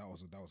last year. That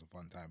was a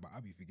fun time, but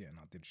I'll be forgetting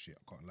I did shit.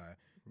 I can't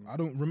lie. I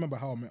don't remember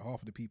how I met half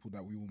of the people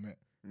that we all met.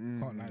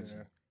 Can't lie to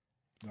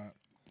you. Like,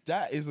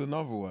 that is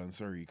another one.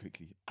 Sorry,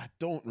 quickly. I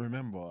don't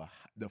remember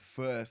the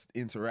first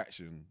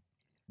interaction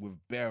with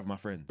bare of my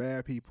friends.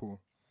 Bare people.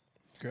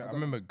 I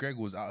remember Greg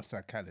was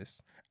outside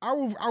Callus. I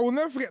will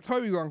never forget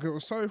Toby one because it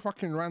was so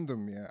fucking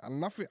random, yeah. And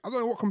nothing. I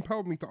don't know what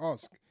compelled me to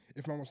ask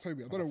if man was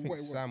Toby. I don't know what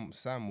it was.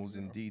 Sam was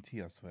in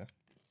DT, I swear.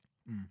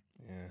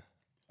 Yeah.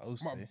 I was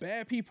But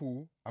bare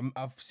people.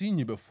 I've seen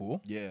you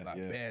before. Yeah, like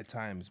yeah. bare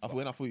times. but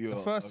When I thought you were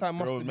the first time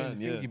must have grown been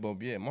man, Thingy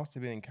Bob. Yeah, it must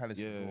have been in Callus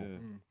yeah, before. yeah.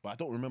 But I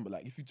don't remember.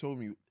 Like, if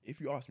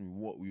you asked me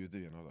what we were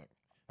doing, I was like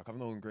I've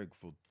known Greg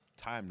for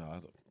time now. I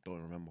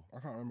don't remember. I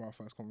can't remember our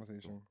first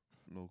conversation.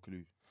 No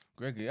clue.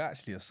 Greg, you're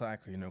actually a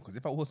psycho, you know, because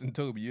if I wasn't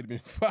Toby, you'd have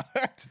been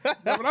fucked. Yeah,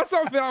 but that's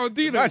something I would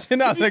do. Though.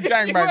 Imagine us, If you- a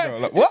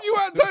gangbanger, like, what? If you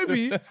weren't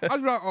Toby,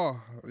 I'd be like,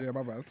 oh, yeah,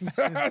 my bad.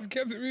 I just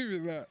kept it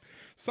moving. Like,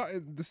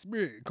 something, the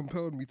spirit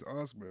compelled me to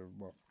ask, man.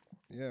 But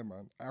yeah,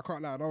 man, I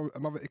can't lie.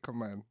 Another ick of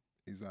mine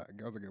is that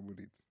girls that get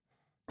bullied.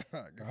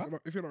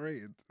 If you're not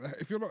rated,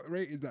 if you're not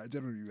rated that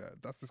generally,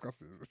 that's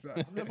disgusting.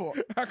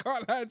 I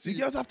can't lie to You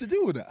you. guys have to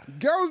deal with that.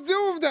 Girls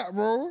deal with that,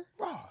 bro.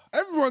 Bruh.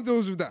 Everyone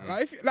deals with that.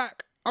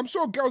 Like, I'm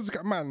sure girls look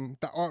at man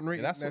that aren't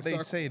rated. That's in what their they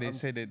circle say. They and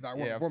say that. that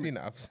Yeah, want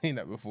I've seen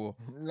that before.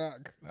 Like,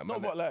 Like, No,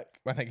 man, but like,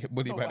 when they get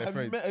bullied no, by but their have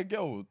you friends. met a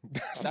girl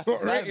that's not a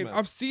side rated. man?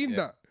 I've seen Yeah.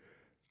 that.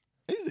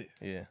 Is it?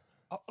 Yeah,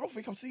 I don't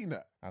think I've seen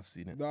that. I've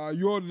seen it. Nah,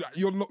 you're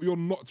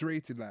not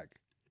rated. Like,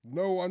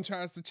 no one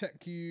tries to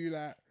check you.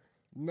 Like,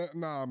 No,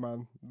 nah,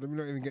 man. Let me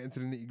not even get into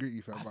the nitty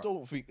gritty, fam. I but-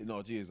 don't think.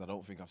 No, cheers. I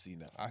don't think I've seen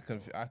that.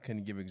 I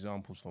can give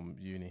examples from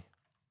uni.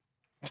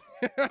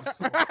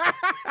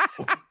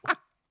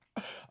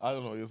 I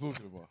don't know what you're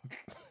talking about.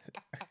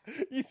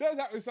 You said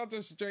that with such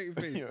a straight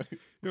face.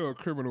 You're a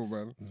criminal,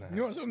 man. Nah. You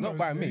know what, Not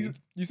by me.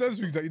 You said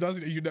things that he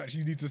doesn't. You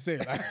actually need to say.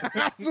 Like,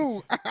 At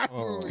all. At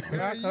all.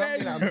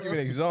 I'm giving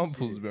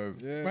examples, bro.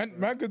 Yeah.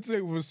 man could say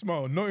it with a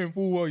smile, knowing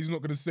full well he's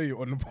not gonna say it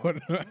on the pod.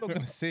 I'm not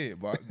gonna say it,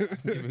 but I'll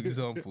give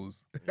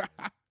examples.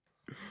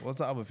 What's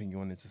the other thing you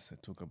wanted to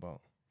talk about?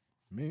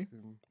 Me?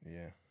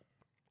 Yeah.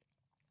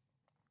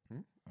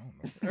 I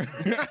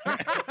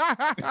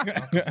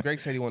don't know. Greg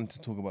said he wanted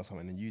to talk about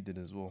something, and you did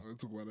as well. We'll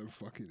talk about them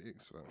fucking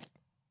icks, man.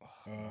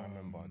 I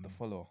remember the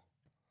follower.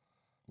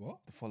 What?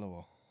 The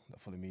follower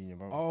that followed me and your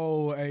brother.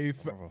 Oh,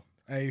 Brother.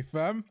 hey,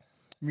 fam.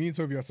 Me and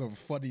Toby had some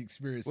funny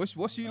experience.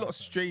 What's you lot's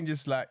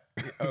strangest like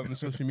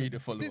social media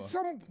follower? Did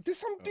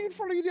some dude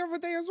follow you the other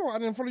day as well,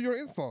 and then follow you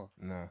on Insta?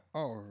 Nah.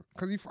 Oh,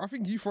 because I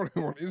think you follow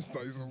him on Insta.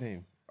 What's his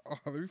name? Oh,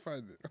 let me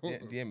find it. Hold on.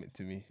 DM it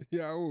to me.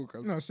 Yeah, I will.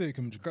 Cause, No, say you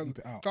can just keep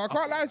it out. I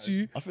can't lie to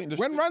you. I think the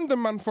When shit-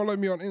 random man follow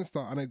me on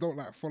Insta and they don't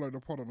like follow the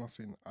pod or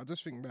nothing, I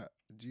just think that.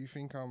 Do you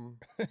think I'm?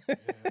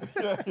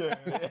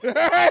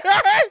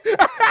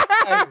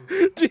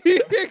 Do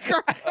you think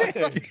I'm?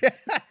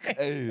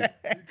 Hey,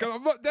 Because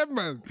I'm not them,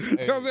 man. Do you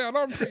know what I'm saying? I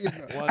know I'm pretty in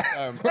that. one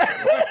time.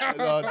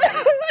 No,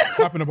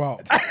 Happened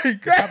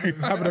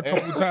happened a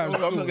couple times.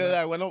 I'm not still.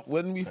 gonna lie.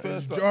 When we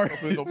first started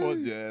popping the pod,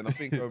 yeah, and I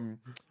think I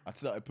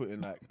started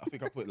putting I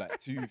put like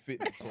 2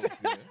 fitness posts,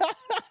 yeah.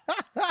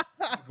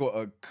 I got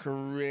a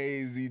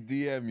crazy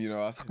DM, you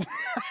know.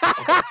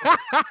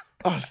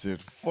 I said,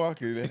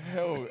 fucking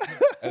hell.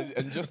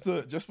 And just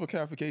for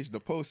clarification, the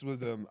post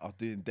was I was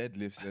doing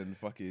deadlifts and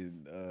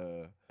fucking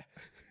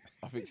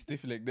I think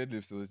stiff leg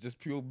deadlifts, so it's just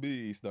pure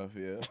B stuff,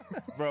 yeah.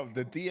 Bro,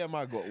 the DM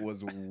I got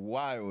was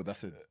wild. I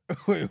said,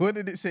 Wait, what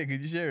did it say?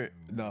 Could you share it?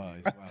 nah,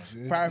 it's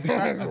wild.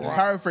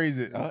 Paraphrase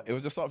it. It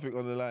was just something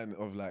on the line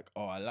of like,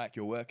 oh, I like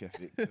your work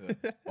ethic.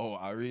 Oh,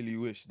 I really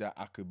wish that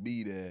I could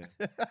be there.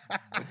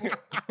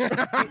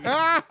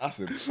 I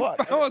said,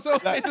 fuck. I was so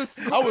Like, to I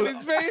scoff was, in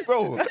his face.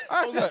 bro.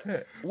 I was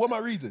like, what am I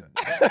reading?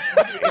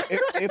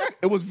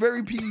 It was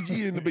very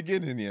PG in the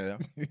beginning, yeah,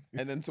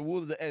 and then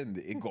towards the end,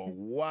 it got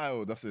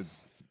wild. I said,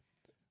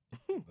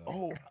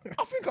 oh,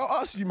 I think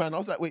I asked you, man. I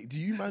was like, wait, do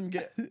you man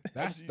get?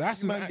 That's do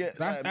that's you an man get,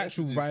 that's like,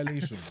 actual messages?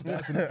 violation.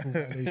 That's an actual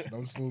violation.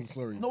 I'm so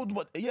sorry. No,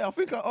 but yeah, I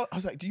think I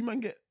was like, do you man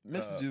get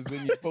messages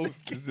when you post?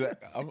 It's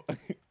like,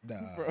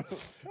 Nah. bro.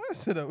 I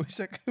said, I wish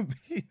I could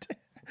be there.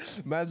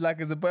 Man's like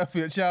it's a birth for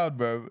your child,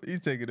 bro.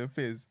 He's taking a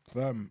piss.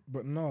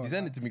 But no. You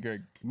send it to me,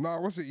 Greg. Nah,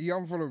 what's it? He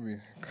unfollowed me.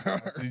 So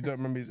you don't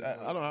remember his.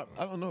 I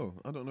don't know.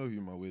 I don't know who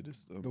my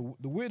weirdest.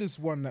 The weirdest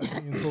one that me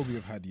and Toby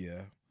have had,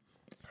 yeah.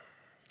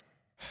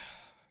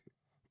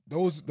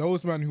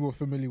 Those man who are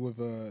familiar with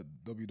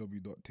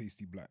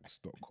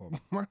www.tastyblacks.com.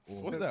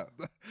 What's that?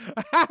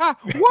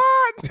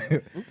 What?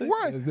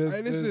 What? There's,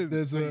 Hey, listen,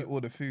 there's So you a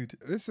order food.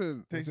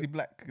 listen. Tasty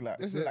black, like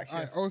Listen, black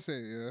chef. I'll say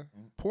it, yeah.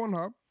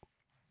 Pornhub,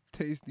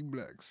 Tasty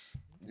Blacks.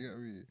 You know what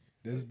I mean?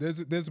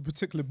 there's a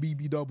particular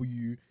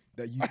BBW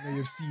that you may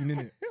have seen in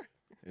it.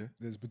 Yeah.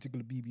 There's a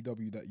particular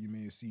BBW that you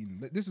may have seen.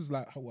 Like, this is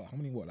like how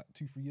many like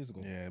 2-3 years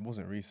ago, Yeah, it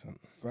wasn't recent.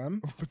 fam.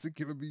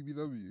 Particular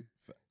BBW.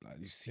 Like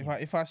you see,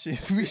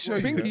 If we show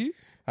you, Pinky,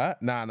 huh?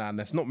 Nah,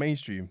 that's not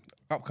mainstream.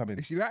 Upcoming.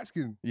 is she light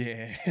skinned?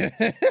 Yeah.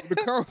 The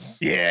curls.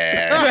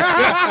 Yeah.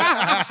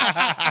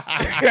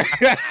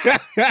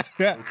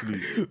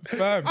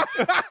 fam.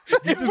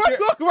 If I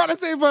talk about the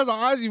same person,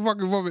 I actually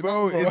fucking vomit.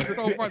 Bro, It's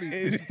so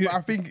funny.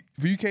 I think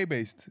UK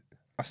based.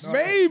 I swear.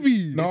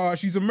 Maybe. No,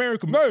 she's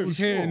American. No, but she's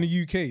here sure. in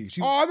the UK.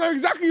 She's Oh, I know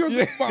exactly what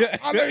you're talking about.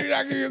 I know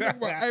exactly what you're talking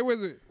about. Hey,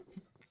 where's it?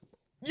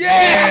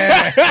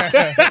 Yeah.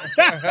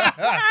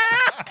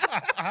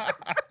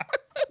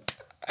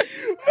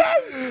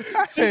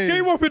 She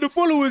came up in the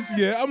followers,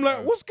 yeah. I'm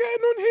like, what's going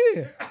on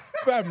here?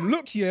 Fam,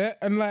 look here.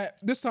 And like,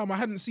 this time I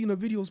hadn't seen her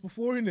videos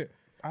before, innit?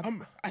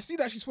 I see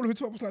that she's following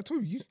Toby. I was like,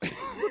 Toby, you...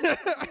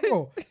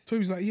 oh.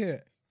 Toby's like, yeah,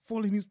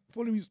 following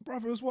his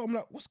brother as well. I'm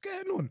like, what's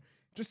going on?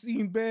 Just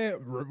seeing bare,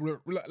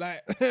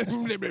 like,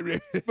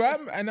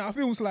 fam. And I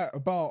think it was like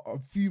about a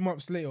few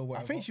months later. Or I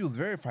whatever. think she was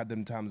verified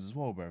them times as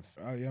well, bruv.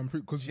 Yeah, I'm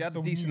pretty, because She had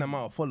a decent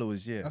amount of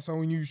followers, yeah. That's how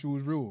we knew she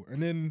was real.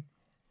 And then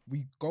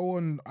we go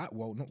on. I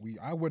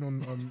went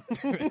on.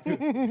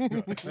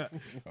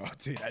 I'll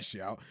take that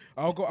shit out.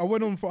 I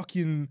went on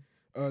fucking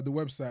the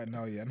website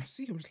now, yeah, and I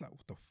see him just like,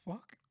 what the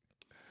fuck?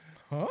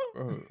 Huh?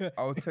 Bro,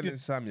 I was telling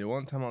Sam, yeah,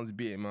 one time I was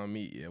beating my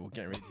meat, yeah, we're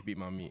getting ready to beat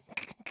my meat.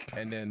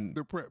 And then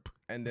The prep.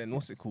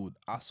 what's it called?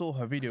 I saw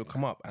her video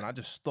come up and I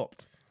just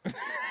stopped. I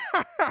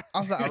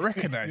was like, I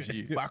recognize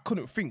you, but I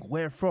couldn't think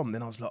where from.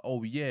 Then I was like,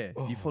 oh yeah,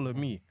 you follow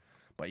me.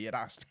 But yeah,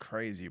 that's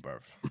crazy, bruv.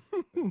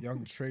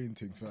 Young train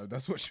thing, fam.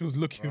 That's what she was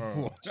looking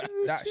for.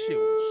 That shit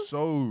was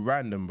so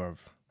random, bruv.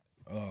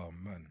 Oh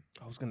man,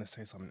 I was gonna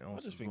say something else. I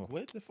just as think, well.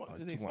 where the fuck I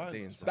did they think what find they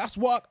this? inside. that's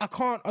what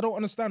I don't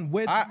understand.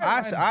 Where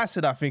I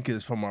said I think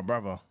it's from my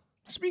brother.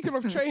 Speaking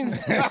of chains,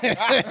 I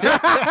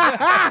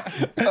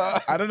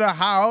don't know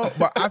how,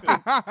 but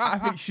I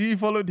think she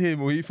followed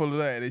him or he followed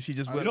her, and then she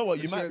just You went. know what?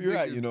 You It's might be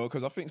ridiculous. right, you know,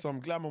 because I think some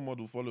glamour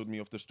model followed me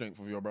off the strength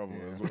of your brother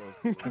as well.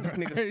 This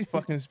nigga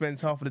fucking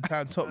spends half of the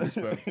time topless,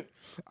 bro.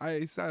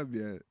 I Sam,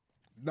 yeah.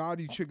 Now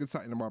you triggered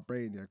something in my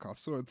brain, yeah. Cause I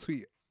saw a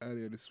tweet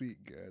earlier this week,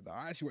 yeah, that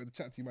I actually wanted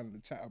to chat to you man in the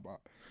chat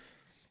about.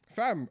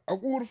 Fam,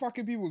 of all the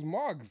fucking people's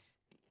mugs,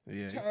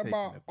 Yeah, he's Chat taking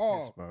about- the piss,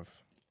 oh. bruv.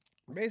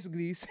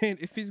 basically he's saying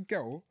if his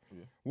girl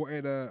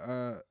wanted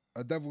a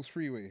Devil's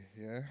Freeway,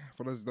 yeah.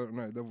 For those who don't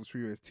know, Devil's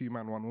Freeway is 2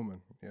 man, 1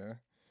 woman, yeah.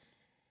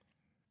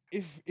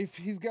 If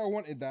his girl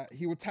wanted that,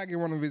 he would tag in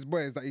one of his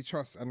boys that he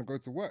trusts and go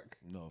to work.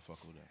 No, fuck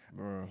all that.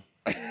 Bro.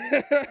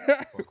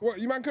 What,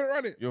 you man couldn't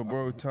run it? Your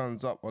bro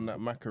turns up on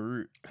that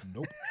macaroon.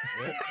 Nope.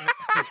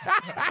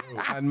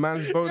 And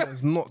man's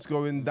bonus not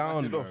going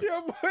down, bro.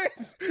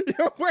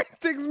 Your boys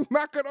things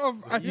macking off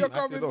and you're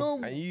coming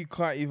home. And you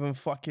can't even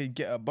fucking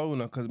get a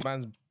boner because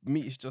man's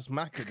meat is just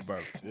mackered, bro.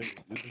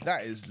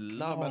 That is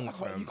Nah, long, man,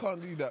 fam. you can't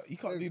do that. You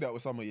can't do that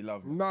with someone you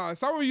love. Nah,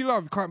 someone you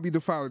love can't be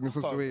defiled in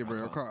such a can't, way, I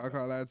bro. can't. I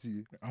can't lie to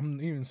you.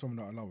 I'm even someone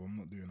that I love. I'm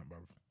not doing it, bro.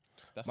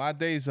 My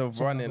days of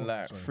Sorry, running no,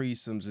 like sorry.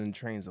 threesomes and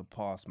trains are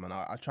past, man.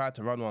 I tried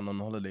to run one on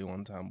holiday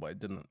one time, but it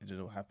didn't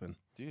happen.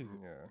 Jesus.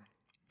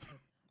 Yeah.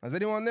 Has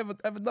anyone ever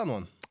done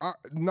one?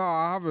 No,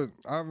 I haven't.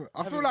 I feel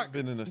Haven't like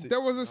been in a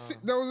there was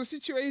a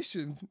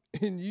situation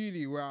in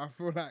uni where I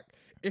feel like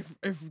if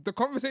the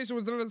conversation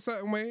was done a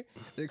certain way,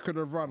 they could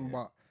have run,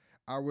 but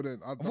I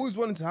wouldn't. I've always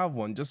wanted to have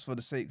one just for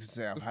the sake to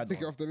say I've Just had tick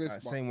it one. off the list,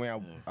 Like, but- same way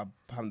I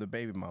pammed the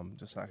baby mum,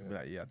 just so I could be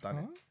like, yeah, I've done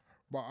it.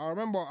 But I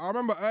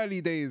remember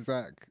early days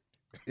like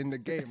in the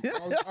game.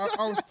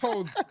 I was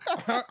told.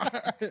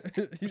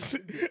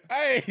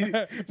 Hey,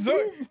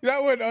 so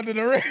that went under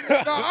the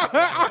radar.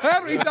 I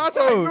heard what he started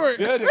to ignore it.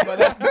 Yeah, but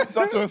that's been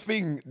such a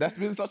thing. That's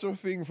been such a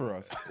thing for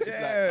us. It's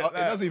Yeah, like, it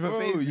doesn't even bro,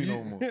 phase me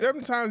no more.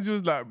 Them times you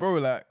was like, bro,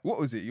 like, what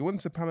was it? You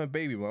wanted to pam a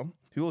baby mum?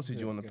 Who else did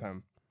you want to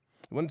pam?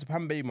 You wanted to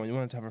pam baby mum, you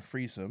wanted to have a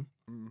threesome.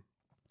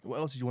 What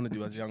else did you want to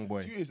do as a young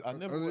boy? Serious, I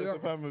never wanted to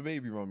pam a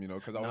baby mum, you know,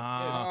 because I was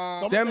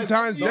Nah. scared. Them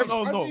times, no, them-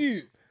 no, Have no,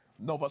 you?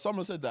 no. But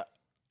someone said that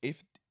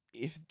if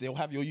they'll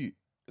have your youth,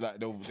 like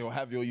they'll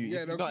have your youth. Yeah,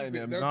 if they'll you're not keep in it,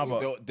 them, they'll Nah,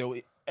 keep they'll,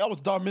 they'll. I was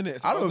dumb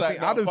minutes. I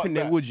don't think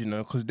they would, you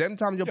know, because them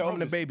times you're Yeah, pamming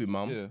the obviously. baby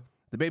mum, Yeah.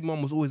 the baby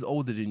mum was always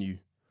older than you.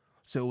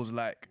 So it was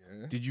like,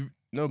 do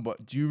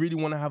you really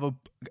want to have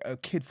a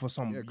kid for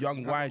some Yeah, 'cause young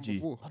you had one YG?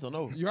 before. I don't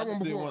know. You had I one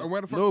just didn't before, want- and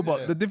where the fuck? No, but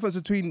Yeah. the difference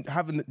between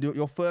having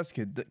your first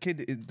kid,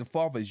 the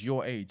father is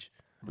your age.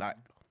 Like,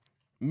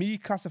 me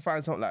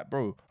classifying something like,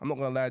 bro, I'm not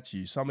gonna lie to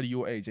you, somebody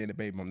your age ain't a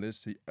baby mum.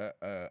 There's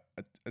a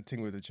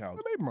thing with a child.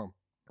 My baby mum,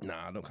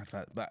 Nah, I don't classify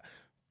that. But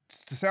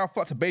to say I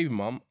fucked a baby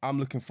mum, I'm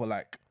looking for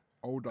like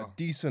older. a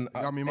decent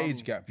Yummy age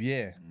mum. gap.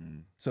 Yeah.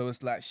 So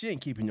it's like she ain't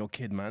keeping your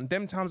kid, man.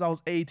 Them times I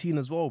was 18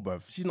 as well,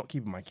 bruv. She's not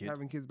keeping my kid.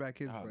 Having kids back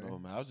kids, I don't know, bro.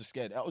 man. I was just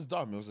scared. That was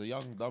dumb. It was a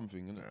young, dumb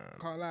thing, innit?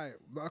 Can't lie,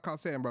 I can't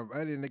say it, bro.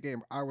 Early in the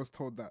game, I was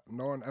told that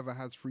no one ever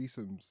has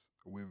threesomes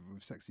with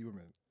sexy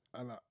women.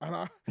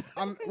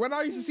 And when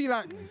I used to see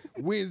like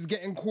Wiz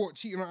getting caught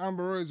cheating on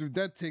Amber Rose with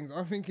dead things,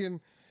 I'm thinking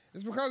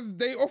it's because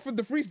they offered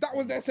the free. That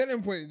was their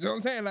selling point. You know what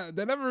I'm saying? Like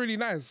they're never really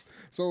nice.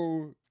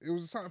 So it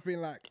was something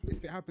like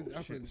if it happens, it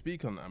Shit, happens.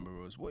 speak on Amber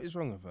Rose. What is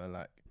wrong with her?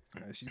 Like,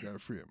 Yeah, she's going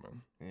through it,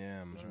 man.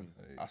 yeah, man.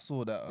 Hey, I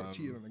saw that. got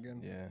cheated on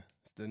again. Yeah,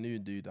 it's the new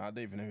dude. I don't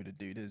even know who the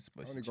dude is,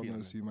 but Only she God cheated on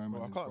knows him. who my man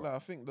Well, I is. can't but- lie. I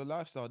think the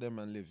lifestyle them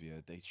man live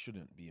here, they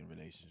shouldn't be in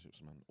relationships,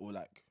 man. Or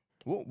like,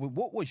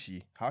 What was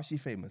she? How's she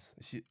famous?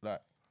 Is she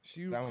like?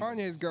 She was That one-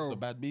 Kanye's it's girl. a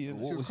bad B.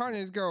 innit? She was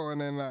Kanye's girl,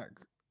 and then like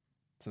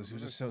So she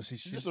was just so she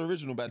She's just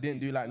original bad didn't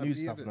B. do like Bad new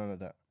B, stuff, innit? none of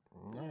that.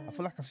 I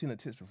feel like I've seen her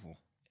tits before.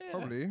 Yeah,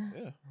 probably.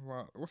 Yeah,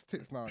 Well, what's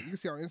tits now? You can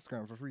see her on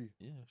Instagram for free.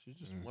 yeah. She's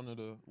just one of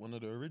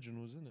the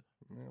originals, isn't it?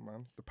 Yeah,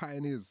 man. The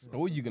pioneers. What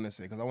were you gonna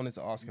say? Because I wanted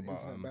to ask about.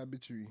 Internet bad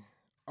bitchery.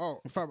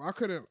 Oh, fam, I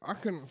couldn't.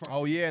 Fam.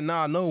 Oh yeah,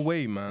 nah, no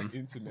way, man.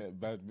 Internet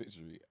bad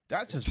bitchery.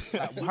 That just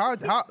like,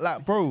 how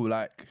like bro,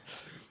 like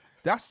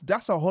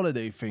that's a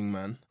holiday thing,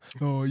 man.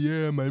 Oh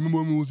yeah, man. Remember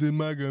when we was in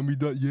Maga and we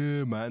done?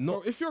 Yeah, man. So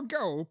No, if your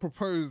girl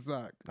proposed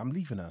like, I'm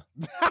leaving her.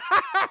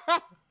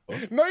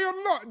 no,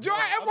 you're not. Do you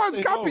know I'd everyone's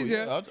say capping, no,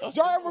 yeah? yeah, I'd Do you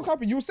say know everyone's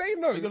capping? You say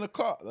no. You're gonna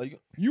cut.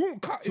 Like, You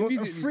won't cut She wants a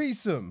immediately.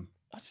 threesome.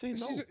 I'd say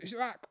no. She's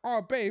like,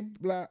 oh, babe,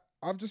 like,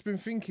 I've just been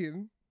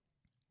thinking,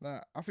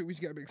 like, I think we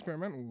should get a bit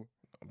experimental.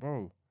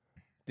 Bro.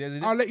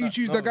 There's I'll let you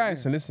choose the guy.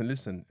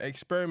 Listen.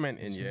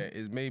 Experimenting, yeah,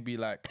 is maybe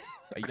like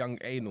a young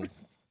anal.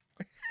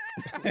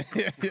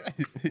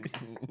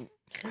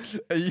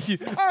 a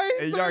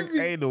young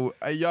anal,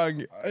 a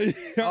young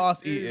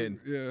ass eating.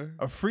 Yeah.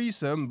 A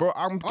threesome, bro.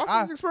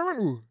 Ask is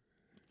experimental.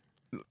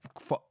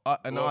 For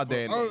another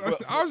day. I was for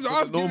the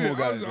asking. normal I was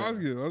guys,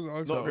 asking. I was Not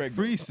asking. Greg.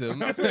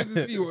 Threesome. I wanted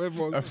to see what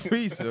everyone. A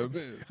threesome.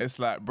 It's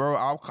like, bro,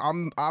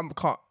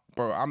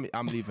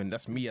 I'm leaving.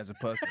 That's me as a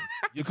person.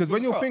 Because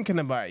when you're thinking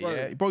about it,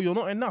 yeah, bro, you're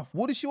not enough.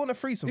 What does she want a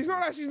threesome? It's for?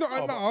 not like she's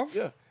not enough.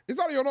 yeah. It's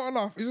not that you're not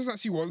enough. It's just that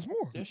she wants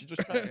more. Yeah, she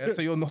just trying. Yeah,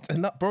 so you're not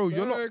enough, bro.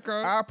 You're No, not.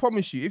 can't. I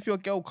promise you, if your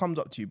girl comes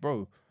up to you,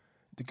 bro,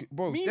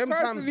 Me them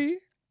times- personally,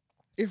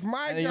 if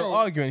my And then you're girl,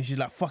 arguing, and she's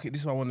like, "Fuck it,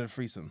 this is why I wanted a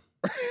threesome."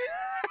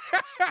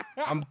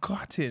 I'm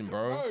cutting,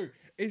 bro. no,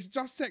 it's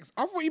just sex.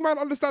 I thought you might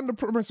understand the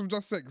premise of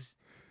just sex.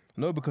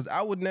 No, because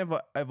I would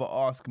never ever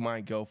ask my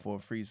girl for a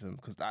threesome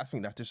because I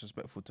think that's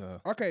disrespectful to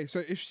her. Okay, so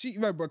if she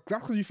no, but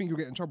that's because you think you'll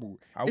get in trouble.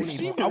 I If wouldn't.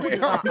 she Even, I was-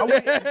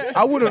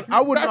 wouldn't.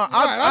 I wouldn't. That's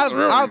fine, that's the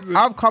real reason.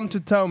 I've come to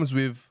terms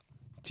with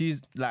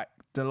she's like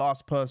the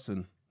last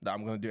person that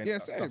I'm gonna do any Yeah,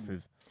 of that same. stuff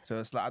with. So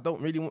it's like I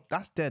don't really want.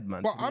 That's dead,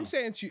 man. But to I'm me.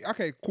 saying to you,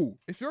 okay, cool.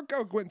 If your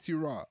girl went to you,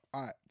 right,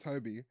 alright,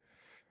 Toby,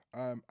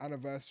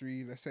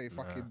 anniversary, let's say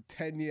fucking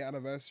 10-year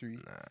anniversary,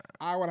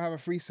 I want to have a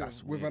threesome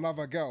That's with weird.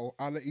 another girl,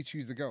 I'll let you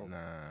choose the girl. Nah.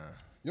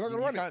 You're not You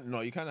gonna run it. can't,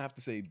 no, you kind of have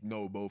to say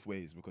no both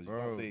ways because you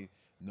Bro. can't say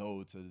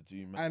no to the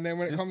two men. And then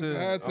when it comes to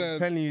Listen, her I'm turn,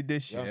 telling you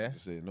this, You have yeah. to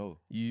say no.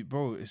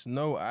 Bro, it's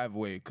no either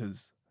way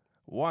because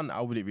one,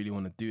 I wouldn't really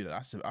want to do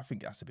that. I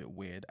think that's a bit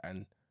weird,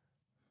 and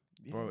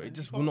bro, man, it you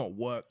just will can't- not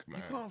work, You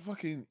man. can't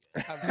fucking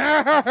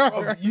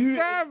have you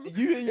Sam, and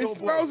your it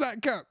smells boy.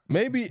 like cap.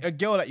 Maybe a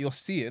girl that you're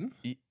seeing,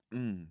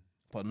 Mm.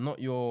 but not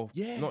your,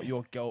 Yeah. not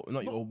your girl,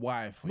 not your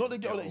wife, or Not the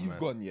your girl that you've man.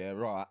 gone, yeah,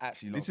 right. I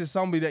actually love. This is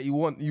somebody that you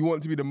want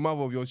to be the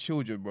mother of your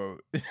children, bro.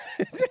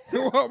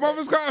 What,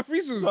 mother's got a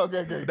threesome.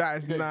 Okay. That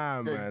is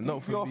nah, man,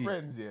 not for your me.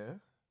 friends, yeah.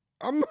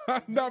 I'm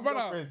not, no, Your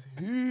brother. friends.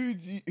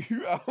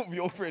 Who out of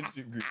your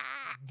friendship group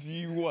do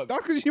you want?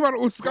 That's because you man are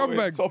all going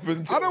scumbags. top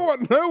and I don't toe?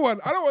 want no one.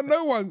 I don't want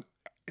no one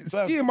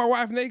Fam. seeing my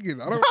wife naked.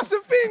 I don't. That's the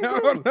thing, I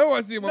don't bro. want no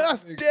one seeing my That's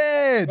wife naked.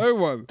 dead. No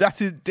one.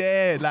 That is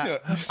dead.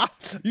 Like,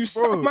 You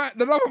saw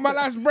the love of my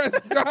last breath.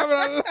 You're having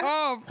a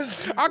laugh.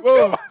 I Bro.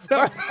 killed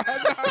myself.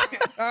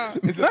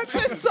 that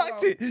just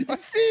sucked it.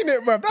 You've seen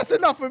it, bro. That's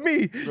enough for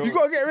me. You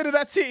gotta get rid of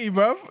that titty,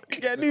 bro.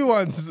 Get new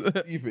ones.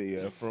 Keep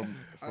it, yeah.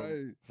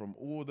 Aye. From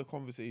all the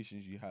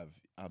conversations you have,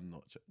 I'm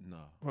not. Nah.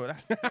 Bro,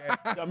 that's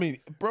dead. I mean,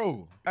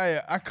 bro. Hey,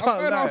 I I've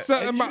can't heard how lie.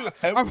 certain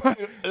ma-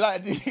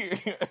 Like,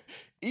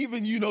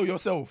 even you know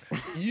yourself.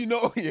 You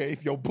know, yeah.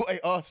 If your boy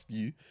asks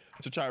you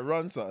to try and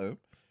run something,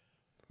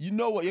 you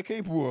know what you're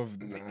capable of.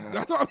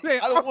 That's what I'm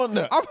saying. I don't want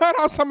that. I've heard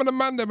how some of the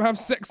man them have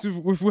sex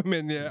with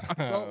women. Yeah, I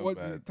don't Oh, want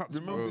you man. to touch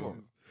Remember, my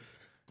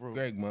bro.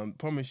 Greg, man,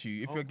 promise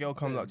you, if Oh, your girl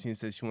comes man. up to you and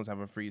says she wants to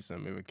have a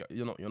threesome,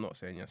 you're not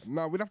saying yes.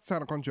 No, we'd have to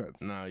sign a contract.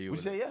 No, you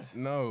Would you say yes?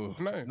 No,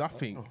 No.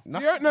 nothing. The,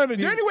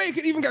 the only way it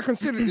could even get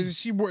considered is if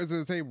she brought it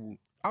to the table.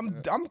 I'm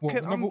What,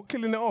 another-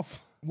 killing it off.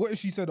 What if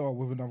she said, "Oh,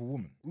 with another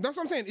woman"? That's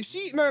what I'm saying. If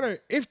she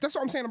if that's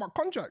what I'm saying about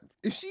contract.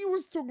 If she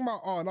was talking about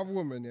another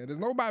woman, yeah, there's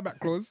no buyback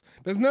clause.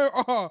 There's no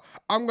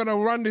I'm gonna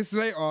run this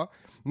later.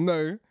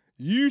 No,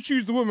 you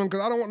choose the woman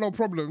because I don't want no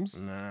problems.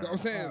 You know Nah. what I'm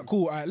saying? Alright,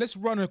 cool. All right, let's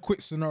run a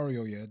quick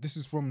scenario. Yeah, this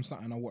is from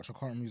something I watched. I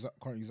can't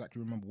exactly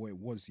remember what it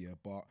was. Yeah,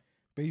 but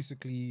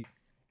basically,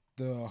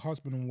 the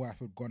husband and wife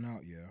had gone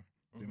out. Yeah,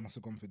 they must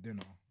have gone for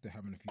dinner. They're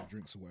having a few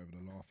drinks or whatever.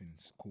 They're laughing.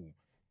 It's cool.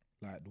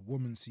 Like the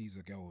woman sees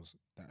a girl's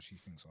that she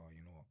thinks, oh,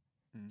 you know what?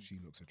 She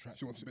looks attractive.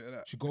 She wants a bit of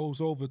that. She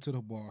goes over to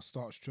the bar,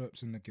 starts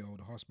chirping the girl.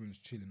 The husband's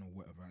chilling or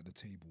whatever at the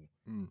table.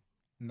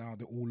 Now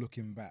they're all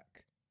looking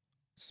back,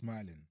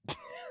 smiling.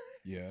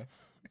 Yeah,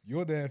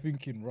 you're there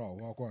thinking, "Raw,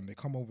 well, go on." They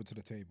come over to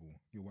the table.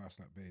 Your wife's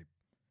like, "Babe,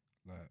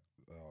 like,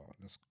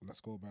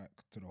 let's go back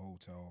to the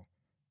hotel.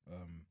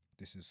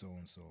 This is so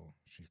and so.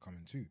 She's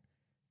coming too.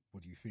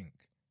 What do you think?"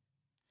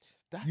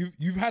 That-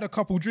 You've had a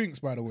couple drinks,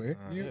 by the way.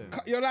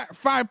 You're like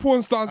 5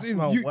 porn stars That's in.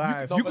 my You-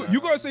 wife. You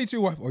gotta say to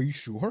your wife, "Are you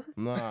sure?"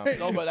 Nah.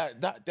 No, but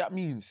like that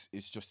means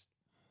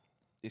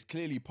it's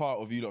clearly part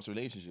of you lot's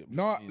relationship.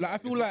 No, It's like, I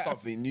it's feel not like-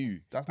 something new.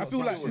 That's I not feel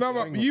like- something No,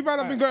 we're but saying. you man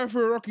have been going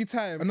through a rocky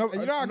time. Another-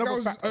 and you know how another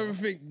girls factor.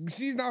 overthink.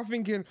 She's now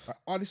thinking,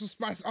 oh, this will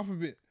spice it up a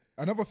bit.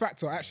 Another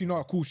factor, actually,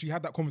 no, cool. She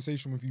had that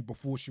conversation with you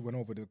before she went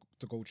over to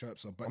go chirp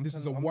her, but this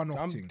is a one-off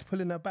I'm thing.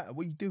 pulling her back.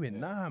 What are you doing?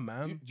 Nah,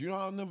 man. Do you know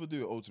I'll never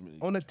do it ultimately?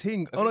 On a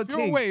ting. On a If you're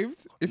ting.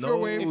 waved, If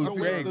No, you're Greg.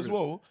 waved as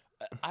well,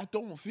 I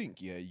don't think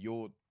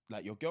your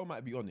girl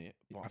might be on it.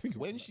 But I think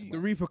when it's- she the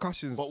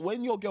repercussions. but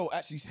when your girl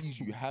actually sees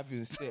you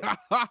having sex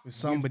With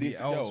somebody this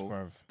else,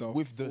 girl, bro.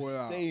 with the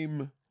Wow.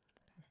 same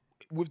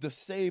You're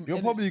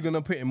energy- probably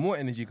gonna put in more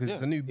energy because Yeah,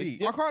 it's a new it's-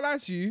 beat. yeah. I can't lie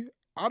to you.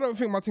 I don't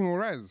think my thing will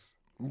rise.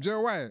 Do you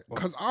know why?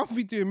 Because I'll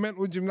be doing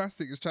mental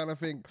gymnastics trying to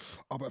think,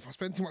 oh, but if I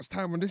spend too much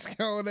time on this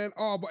girl, then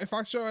but if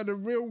I show her the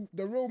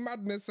real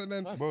madness and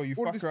then Bro, you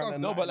all fuck this around stuff.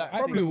 and No, but like,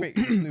 I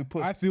feel- new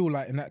push. I feel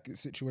like in that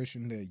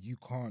situation there, you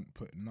can't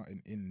put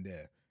nothing in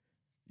there.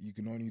 You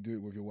can only do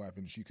it with your wife,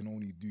 and she can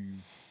only do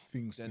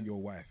things to Then- your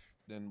wife.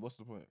 Then what's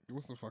the point?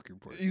 What's the fucking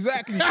point?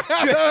 Exactly. That's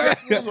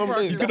what I'm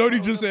saying. You can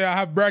only just say, "I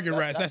have bragging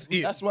rights." That's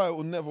it. That's why it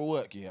will never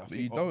work. Yeah, I But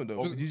you think don't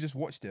though. You just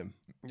watch them.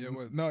 Yeah,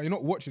 well, No, you're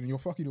not watching. You're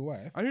fucking your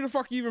wife. and who the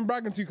fuck are you even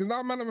bragging to? Because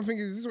now man, I'm thinking,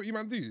 is this what you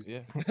man do?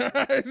 Yeah.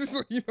 Is this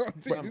what you man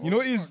do? You know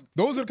what it is?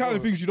 Those are the kind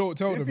of things you don't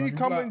tell them. If man. you You be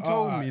come like, and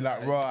told "Ah, me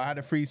like, bro, I had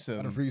a I threesome,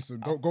 had a threesome.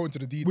 Don't go into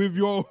the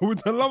details.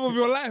 with the love of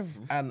your life.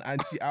 and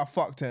I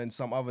fucked her and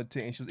some other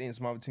thing, and she was eating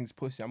some other thing's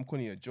pussy. I'm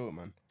calling you a joke,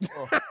 man.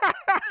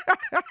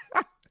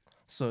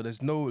 So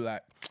there's no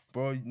like,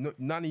 bro,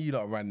 none of you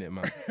lot ran it,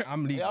 man.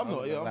 I'm leaving. Yeah, I'm I not.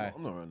 ain't Yeah, gonna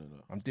I'm lie. not running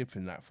that. I'm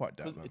dipping that. Fuck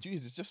that, man.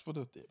 Jeez, it's just for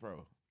the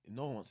bro.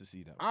 No one wants to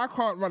see that. I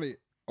can't run it.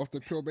 off the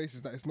pure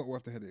basis that it's not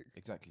worth the headache.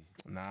 Exactly.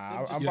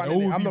 Nah, Yeah, there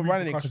will I'm be not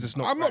running it because repercussions. it's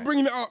not. I'm not right.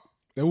 bringing it up.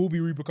 There will be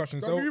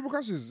repercussions. There'll be There'll-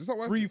 repercussions. It's not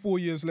worth 3-4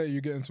 years later, you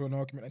get into an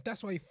argument. Like,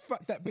 that's why you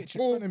fucked that bitch in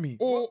or, front of me.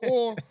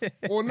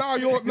 or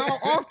now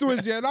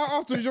afterwards, you're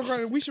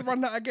going, we should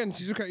run that again.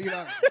 She's looking at you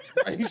like,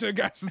 are you so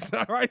gassed?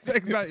 Right?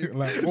 Excited.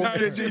 Like, Nah,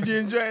 Did you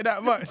enjoy it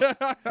that much?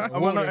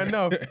 Am I not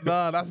enough?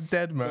 Nah, that's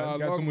dead, man. Nah, You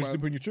got so long, much man.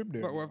 dip on your trip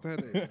there. Not worth the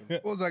headache.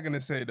 What was I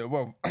gonna say though?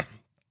 Well,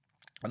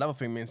 another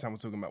thing me and Sam were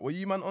talking about. Were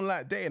you man on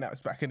like dating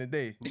apps back in the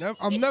day?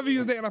 I've never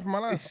used dating app in my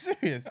life.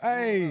 Serious?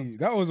 Hey,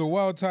 that was a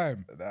wild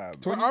time. Nah,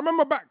 But I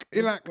remember back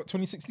in like What,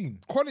 2016?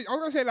 college, I was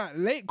gonna say like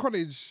late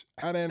college,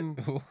 and then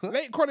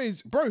late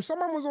college, bro.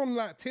 Someone was on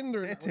like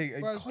Tinder. They and take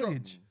a first job.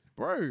 college.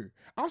 Bro.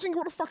 I was thinking,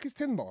 what the fuck is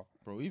Tinder?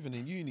 Bro, even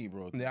in uni,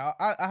 bro. Yeah,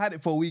 I had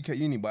it for a week at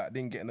uni, but I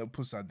didn't get no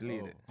pussy. I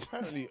deleted it.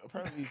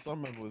 Apparently,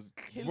 some man was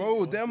killing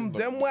Bro, it them on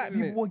Tinder, white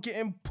Isn't people it? were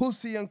getting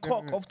pussy and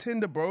cock off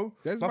Tinder, bro.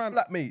 There's My man-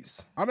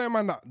 flatmates. I know,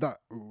 man, that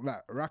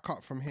like rack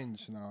up from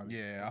Hinge now.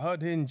 Yeah, I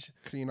heard Hinge.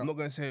 Clean I'm up. not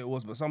gonna say who it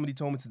was, but somebody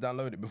told me to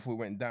download it before it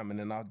went down, and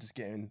then I was just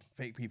getting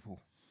fake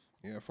people.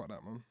 Yeah, fuck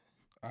that, man.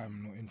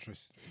 I'm not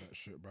interested in that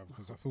shit, bro,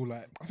 because I feel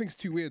like, I think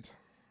it's too weird.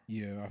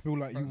 yeah, I feel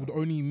like you would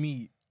only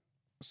meet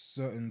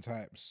certain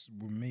types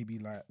with maybe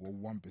like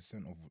 1%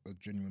 of a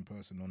genuine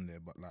person on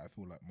there, but like I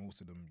feel like most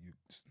of them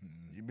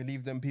You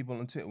believe them people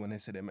on Twitter when they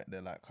said they met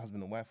their like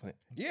husband and wife on it?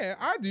 Yeah,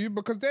 I do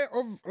because they're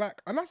of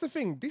like, and that's the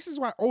thing. This is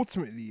why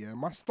ultimately, yeah,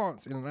 my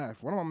stance in life,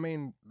 one of my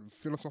main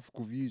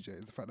philosophical views, yeah,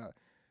 is the fact that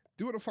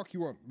do what the fuck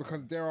you want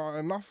because there are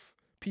enough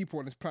people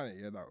on this planet,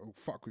 yeah, that will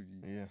fuck with you.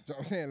 Yeah. Do you know what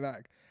I'm saying?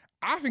 Like,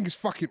 I think it's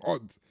fucking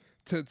odd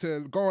to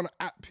go on an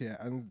app here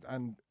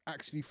and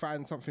actually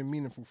find something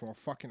meaningful from a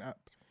fucking app.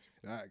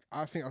 Like,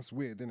 I think that's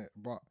weird, innit?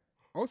 But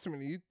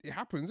ultimately, it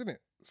happens, innit?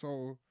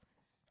 So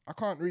I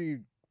can't really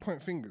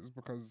point fingers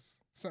because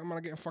certain men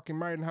are getting fucking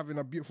married and having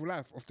a beautiful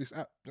life off this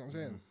app. You know what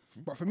I'm saying?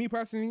 But for me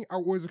personally, I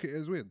always look at it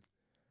as weird.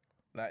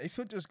 Like if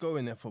you're just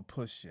going there for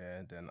push,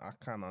 yeah, then I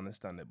can't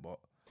understand it. But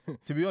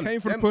to be honest,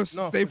 Came for the puss,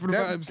 stay for the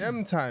them, vibes.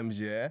 Them times,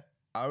 yeah,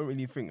 I don't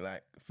really think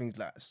like things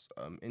like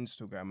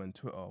Instagram and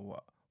Twitter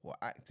were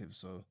active,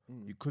 so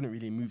you couldn't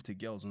really move to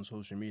girls on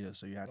social media,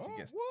 so you had to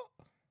get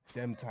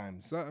them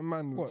times. Certain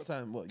man was What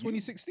time? What?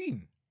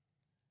 2016.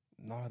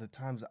 Nah, the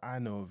times that I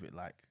know of it,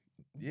 like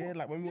yeah,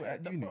 like when we were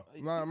at uni.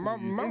 Nah,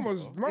 man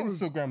was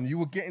Instagram, you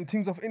were getting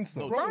things off Insta.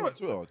 No, bro.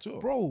 Twitter.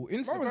 Bro, man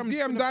was Instagram's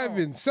DM been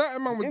diving.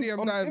 Certain man was In- DM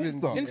on diving.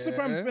 Insta.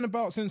 Instagram's Yeah. been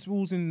about since we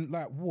was in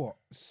like what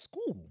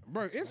school?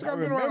 Bro, I Instagram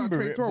been around like remember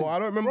it, but 2012. I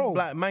don't remember Bro.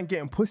 like man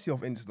getting pussy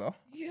off Insta.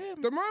 Yeah,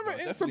 The moment No,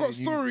 Insta definitely got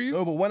you- stories,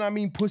 No, but when I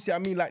mean pussy, I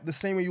mean like the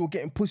same way you were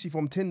getting pussy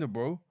from Tinder,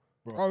 bro.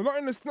 oh, not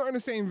in the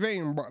same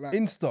vein, but like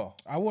Insta.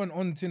 I wasn't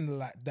on Tinder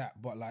like that,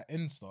 but like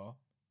Insta,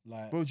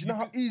 like. Bro, do you know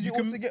how easy you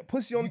it was to get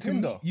pussy on you can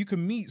Tinder? meet- you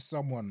can meet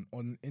someone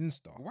on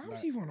Insta. why would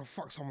like, you want to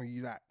fuck someone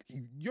you like?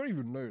 You don't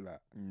even know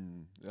that.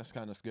 That's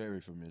kind of scary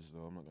for me,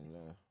 though. I'm not gonna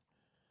lie.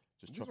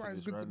 Just That's why chopping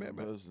it's this good to random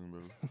bet, man. person,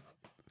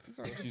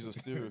 bro. She's a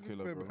serial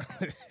killer, bro.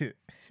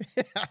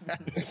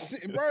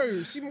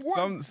 Bro, what?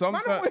 Man,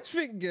 Sometimes- I always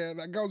think, yeah,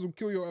 that girls will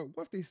kill your.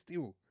 What if they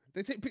steal?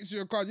 They take pictures of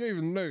your card, you don't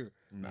even know.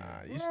 Nah,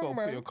 you just No, gotta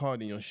man. put your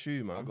card in your shoe,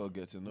 I man. gotta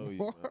get to know you.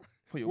 What? Man.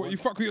 Put your What, you wallet-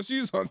 fuck with your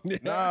shoes on? Yeah.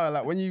 Nah,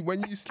 like when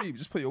you sleep,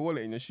 just put your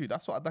wallet in your shoe.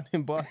 That's what I done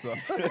in Barca.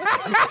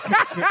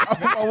 I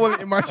put my wallet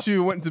in my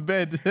shoe, went to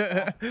bed.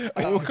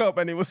 I woke up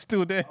and it was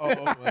still there. Oh,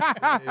 my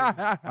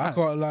God. I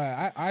can't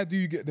lie. I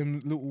do get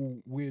them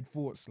little weird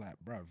thoughts like,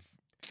 bruv,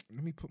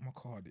 let me put my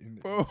card in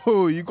there.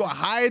 Bro, you gotta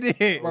hide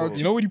it. Bro,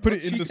 You know when you put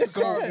it in the cheat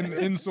sole, code. in the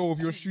insole of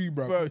your shoe,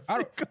 bruv. Bro, I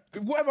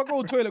don't, what if I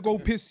go to the toilet, go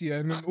piss here,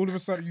 and then all of a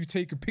sudden you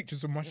taking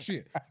pictures of my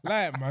shit?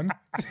 Like, man.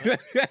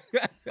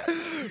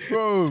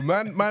 Bro,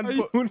 man You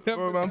will put,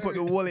 never bro, man put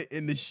the wallet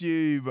in the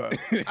shoe, bro.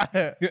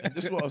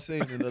 This is what I was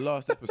saying in the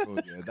last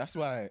episode. Yeah, that's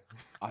why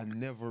I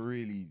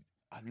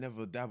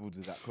never dabbled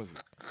in that because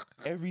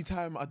every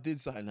time I did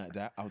something like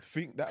that, I would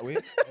think that way.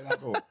 And I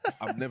go,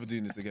 I'm never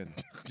doing this again.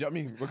 Do you know what I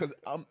mean? Because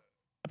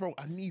bro,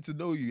 I need to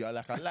know you. I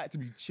like to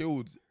be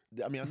chilled.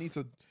 I mean, I need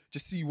to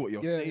just see what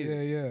you're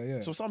saying.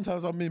 Yeah. So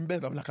sometimes I'm in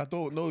bed, I'm like, I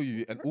don't know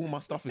you, and all my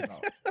stuff is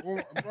out.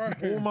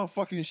 All my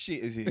fucking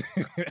shit is here.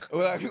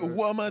 Like,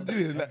 what am I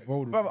doing? Like,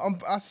 Bro,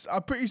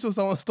 I'm pretty sure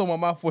someone stole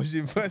my mouthwash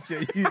in first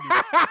year uni.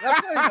 That's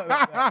how you got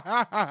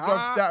that. Bro,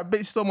 that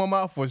bitch stole my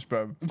mouthwash,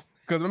 bro.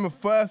 Because remember,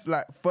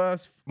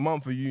 first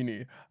month of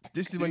uni,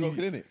 this is you when go you.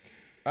 clinic.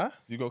 Huh?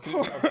 You go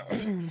clinic.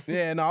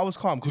 Yeah, no, I was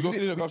calm. You Because go we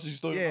didn't, clinic after she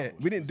stole your yeah,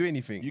 mouthwash. we didn't do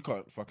anything. You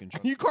can't fucking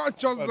trust. You can't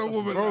trust the Bro,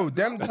 woman. Bro,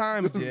 them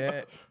times,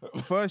 yeah.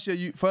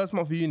 First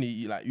month of uni,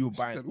 you were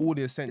buying said, all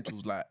the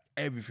essentials, like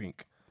everything.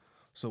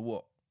 So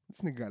what? This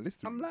nigga got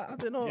listed. I'm like, I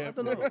don't know. Yeah, I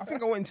don't know. bro. I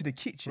think I went into the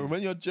kitchen. Bro,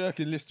 when you're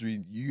jerking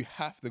Listerine, you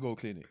have to go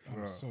clinic.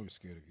 I'm so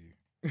scared of you.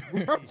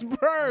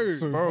 bro.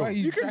 So Bro, why are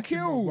you can jacking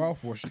my kill.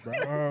 mouthwash,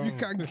 bro. You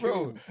can Bro,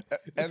 kill.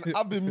 and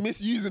I've been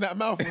misusing that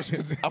mouthwash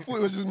because I thought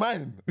it was just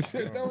mine.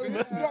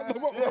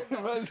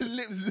 Man's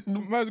lips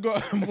in Man's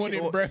got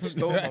morning breath.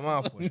 Stole my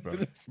mouthwash, bro.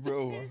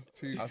 bro.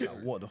 I was like,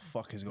 what the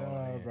fuck is going on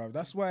Nah, here? bro.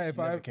 That's why if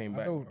Never I came I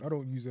back, don't bro. I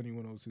don't use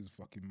anyone else's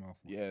fucking mouthwash.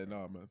 Yeah,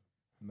 nah, man.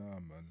 Nah,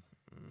 man.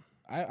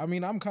 I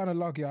mean, I'm kind of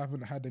lucky. I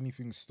haven't had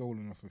anything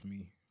stolen off of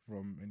me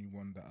from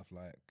anyone that I've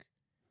like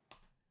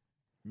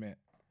met.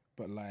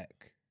 But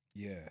like,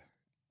 yeah,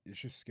 it's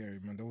just scary,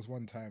 man. There was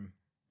one time,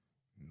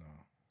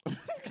 no,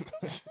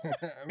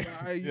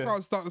 You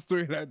can't start the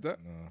story like that.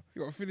 no.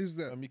 You gotta finish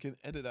that. You can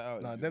edit that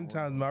out. Nah, if you them want.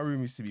 times my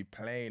room used to be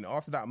plain.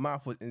 After that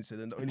mouthful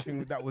incident, the only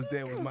thing that was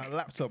there was my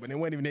laptop, and it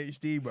wasn't even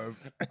HD, bro.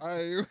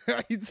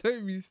 You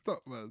told me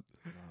stop, man.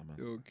 Nah, man.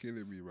 You're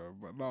killing me, man.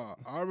 But nah,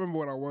 I remember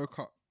when I woke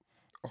up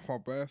on my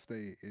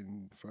birthday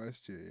in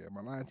first year, yeah,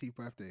 my 19th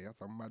birthday, I had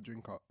some mad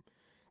drink up.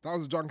 That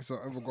was the drunkest I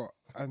ever got.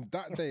 And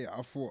that day,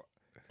 I thought,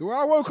 the way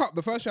I woke up,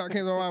 the first thing that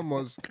came to my mind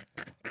was,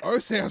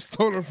 Ose has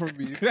stolen from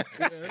me. Yeah.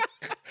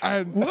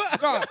 And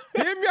what? Nah,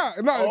 hear me out.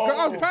 No, 'cause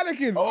I was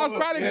panicking. I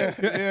was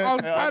panicking. I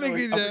was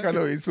panicking. I think I know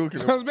what he's talking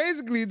about. Because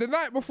basically, the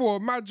night before,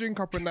 mad drink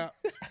up and that,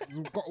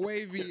 got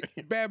wavy,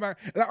 bare man.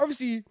 Like,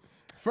 obviously,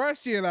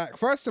 first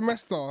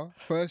semester,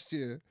 first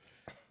year,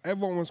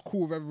 everyone was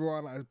cool with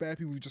everyone. Like, bare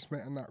people we just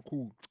met and that,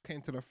 cool.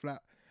 Came to the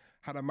flat,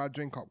 had a mad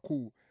drink up,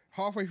 cool.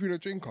 Halfway through the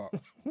drink up,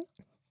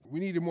 we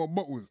needed more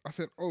bottles. I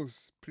said,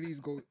 Os, please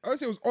go. I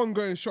said it was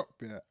ongoing shop,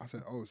 yeah. I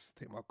said, Os,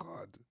 take my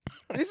card.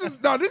 This is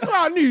what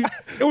I knew.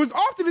 It was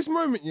after this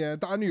moment, yeah,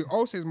 that I knew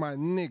Os is my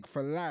nig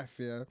for life,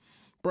 yeah.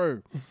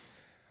 Bro,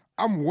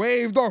 I'm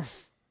waved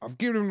off. I've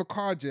given him the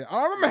card, yeah.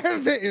 I remember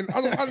hesitating. I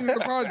was handing him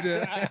the card,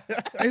 yeah.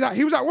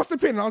 He was like, what's the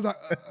pin? I was like,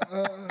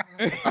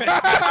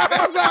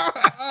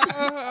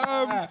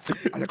 I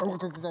said,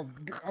 come.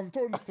 I'm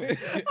told him.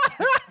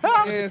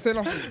 Yeah, say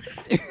nothing.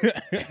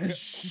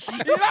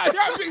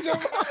 Yeah, picture.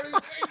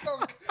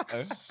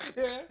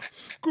 Yeah.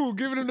 Cool,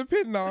 giving him the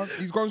pin now.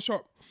 He's gone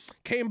shop.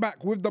 Came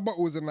back with the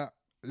bottles and that.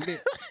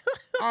 Lit.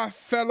 I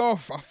fell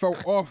off. I fell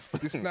off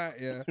this night,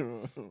 yeah.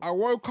 I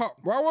woke up.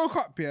 When I woke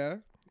up, yeah,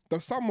 the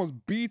sun was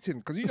beating.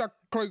 Because you just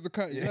close the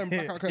curtain. You know,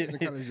 back out curtains in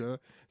Canada.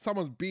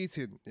 Someone's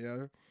beating,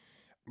 yeah.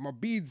 My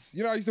beads,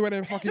 you know, I used to wear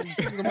them fucking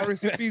things on my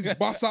wrist. Beads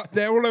bust up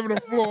there all over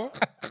the floor.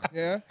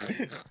 Yeah.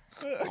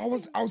 I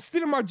was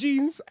still in my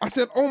jeans. I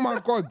said, oh my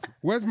God,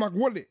 where's my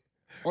wallet?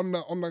 On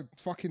the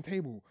fucking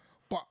table.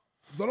 But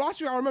the last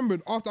thing I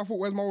remembered after I thought,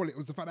 where's my wallet,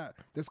 was the fact that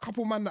there's a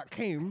couple man that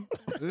came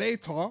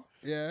later,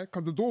 yeah,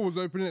 because the door was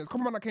opening. There's a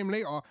couple man that came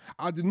later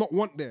I did not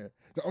want there.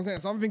 You know what I'm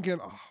saying? So I'm thinking,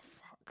 oh,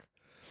 fuck.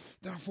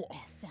 Then I thought,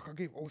 oh, fuck, I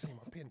gave Osei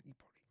my pen.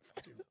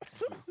 He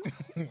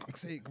probably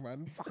fuck's sake,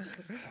 man. Fuck.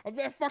 I was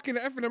there fucking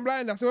effing and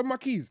blind. I said, where's my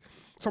keys?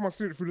 Someone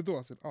slid it through the door.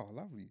 I said, oh,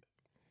 lovely.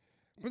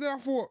 But then I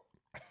thought,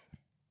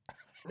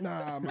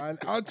 nah, man.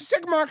 I was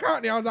checking my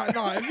account there. I was like,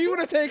 nah, if you would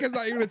have taken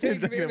something, you would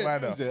have taken it. I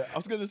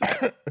was going to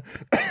say,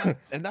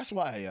 and that's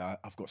why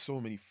I've got so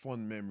many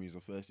fond memories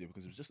of first year,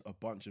 because it was just a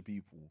bunch of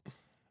people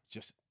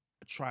just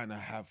trying to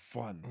have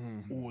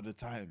fun all the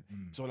time.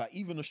 So like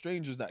even the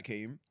strangers that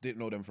came, didn't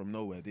know them from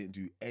nowhere, didn't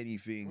do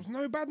anything. There was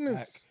no badness.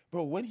 Like,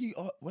 bro,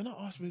 when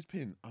I asked for his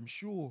pin, I'm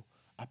sure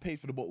I paid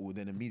for the bottle,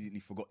 then immediately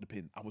forgot the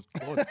pin. I was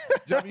gone. Do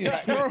you know what I mean?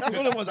 Like,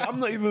 you're the ones that I'm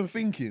not even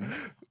thinking,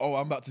 oh,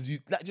 I'm about to do,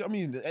 like, do you know what I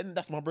mean? And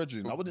that's my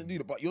brethren. I wouldn't do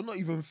that, but you're not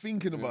even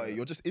thinking about it.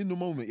 You're just in the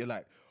moment. You're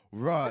like,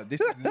 rah,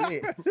 this is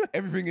lit.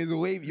 Everything is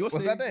wavy. Was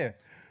that there?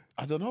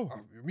 I don't know.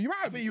 You might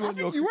have. I think You you I on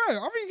think your- you were.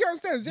 I think you came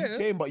upstairs, yeah. You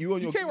came, but you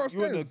on your came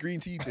upstairs. green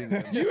tea thing.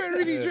 Man. You ain't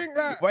really drink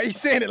that. Why are you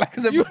saying it like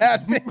it's a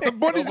bad My thing?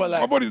 body's, No, but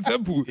like- my body's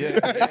temple. Yeah,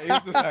 he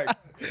was just like,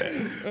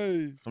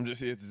 Hey. I'm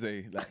just here to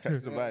say, like,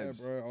 catch the Yeah,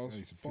 vibes. bro. I was Hey,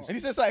 it's a fucked. And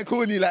he said something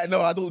cool, and you like,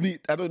 no, I don't need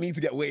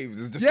to get waves.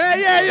 It's just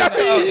Yeah.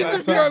 He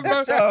used to be on,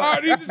 man. I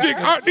don't need to drink.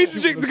 I don't need to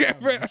drink to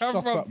get fit. Shut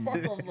Have fun. up, man.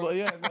 Fuck off, man. But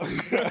yeah, no.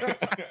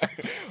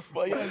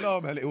 But yeah, no,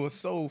 man, it was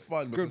so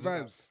fun. Good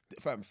because, vibes.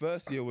 Fam,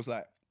 first year was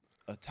like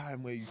a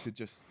time where you could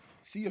just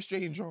see a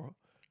stranger,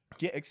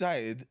 get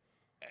excited,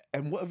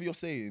 and whatever you're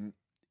saying,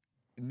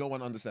 no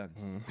one understands.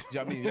 Do you know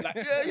what I mean? You're like,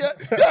 yeah.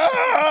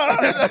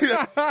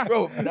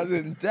 Bro, as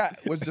in, that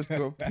was just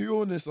the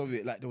pureness of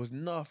it. Like, there was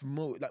nothing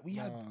more. Like, we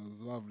had, Nah, it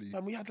was lovely.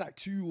 we had like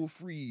 2 or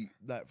 3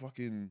 like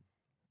fucking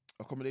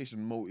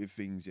accommodation motive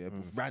things, yeah,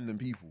 with random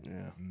people.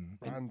 Yeah.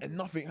 And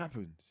nothing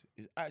happened.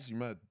 It's actually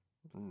mad.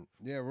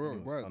 Yeah, real It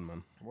was word. fun,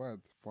 man.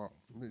 Word. Fuck.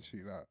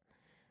 Literally that.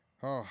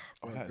 Oh,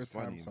 bro, that is good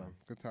funny, times, man. fam.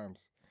 Good times.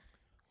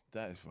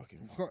 That is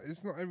fucking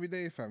It's not every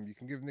day, fam. You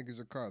can give niggas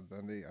your card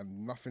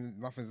and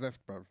nothing's left,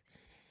 bruv.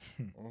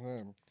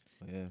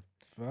 yeah.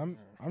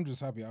 I'm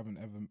just happy I haven't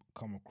ever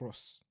come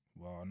across.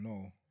 Well, I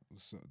know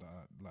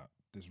that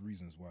there's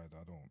reasons why that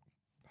I don't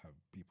have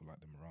people like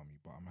them around me,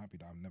 but I'm happy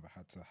that I've never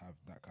had to have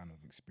that kind of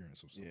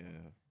experience of something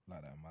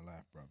like that in my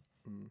life,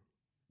 bruv.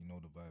 You know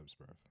the vibes,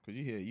 bruv. Because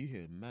you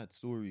hear mad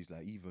stories,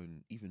 like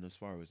even as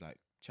far as like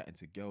chatting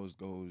to girls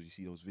goes. You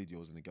see those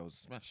videos and the girls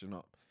smashing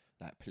up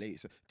like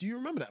plates. Do you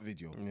remember that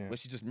video where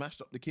she just mashed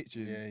up the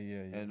kitchen?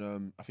 Yeah.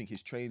 And I think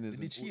his trainers.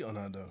 Did he cheat on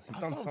her though? He I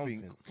done don't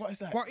something. think- What is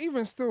that? But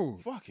even still,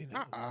 Fucking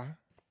hell. I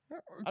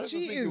I don't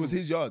think it was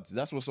his yard.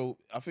 That's what. So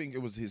I think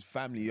it was his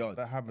family yard.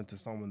 That happened to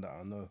someone that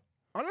I know.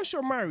 Unless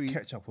you're married.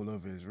 Ketchup all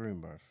over his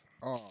room, bruv.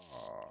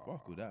 Oh,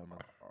 Fuck with that, man.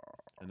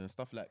 And then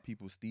stuff like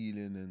people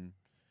stealing and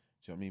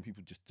you know what I mean?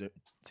 People just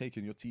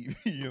taking your TV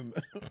and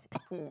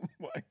oh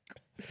my god,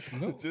 You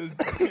know,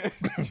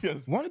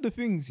 just one of the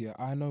things, yeah,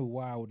 I know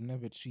why I would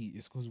never cheat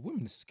is because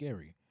women are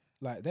scary.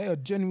 Like they are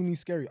genuinely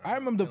scary. I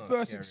remember the They're not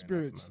first scary enough,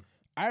 experience. man.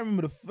 I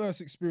remember the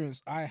first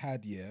experience I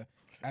had, yeah,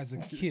 as a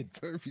kid.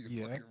 Toby's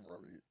Yeah. fucking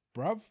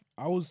funny.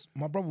 Bruv,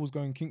 my brother was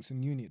going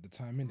Kingston Uni at the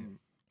time, innit? Mm.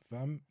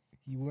 Fam,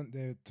 he went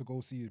there to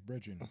go see his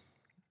brethren.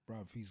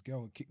 Bruv, his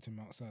girl had kicked him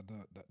outside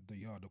the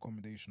yard,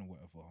 accommodation or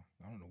whatever.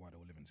 I don't know why they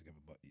were living together,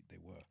 but they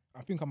were.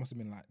 I think I must have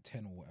been like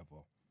 10 or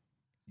whatever.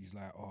 He's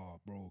like, oh,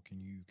 bro,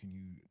 can you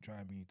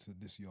drive me to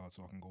this yard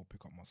so I can go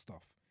pick up my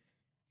stuff?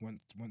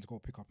 Went to go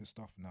pick up his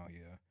stuff now,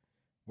 yeah.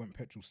 Went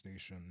petrol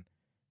station,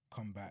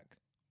 come back,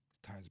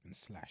 tire's been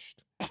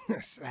slashed.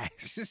 Slash.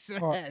 Just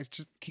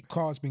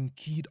Car's been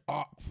keyed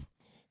up.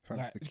 fam,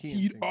 Like, the key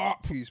keyed thing.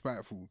 up. Too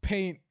spiteful.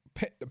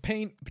 The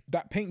paint,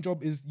 that paint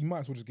job is, you might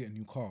as well just get a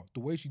new car. The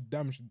way she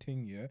damaged the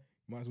thing, yeah, you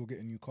might as well get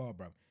a new car,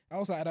 bruv. I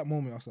was like, at that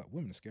moment, I was like,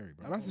 women are scary,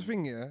 bruv. And that's the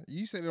thing, yeah.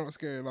 You say they're not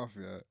scary enough,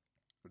 yeah.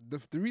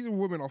 The reason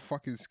women are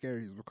fucking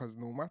scary is because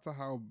no matter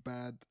how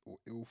bad or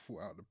ill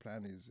thought out the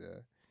plan is, yeah,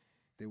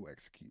 they will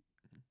execute.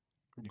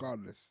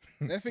 Regardless.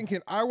 They're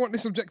thinking, I want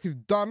this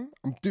objective done,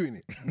 I'm doing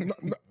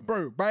it.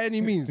 Bro, by any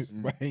means.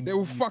 They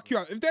will fuck you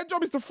up. If their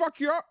job is to fuck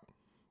you up,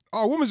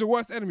 oh, woman's your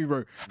worst enemy,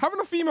 bro. Having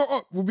a female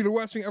up will be the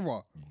worst thing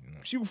ever.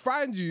 She will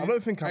find you. I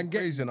don't think I'm and get.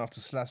 crazy enough to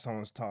slash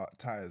someone's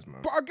tires,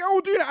 man. But a girl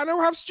will do that, and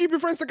they'll have stupid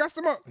friends to gas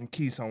them up. And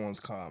key someone's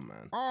car,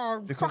 man.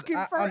 Oh, Because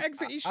fucking throw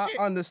exit his I shit.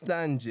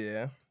 understand,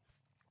 yeah,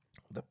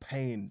 the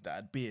pain that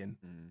I'd be in.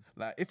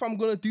 Like, if I'm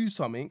gonna do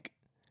something,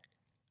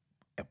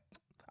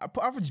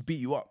 I'd just beat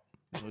you up.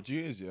 What you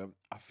is, yeah,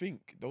 I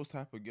think those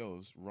type of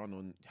girls run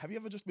on. Have you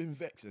ever just been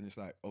vexed and it's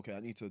like, okay, I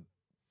need to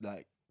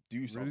like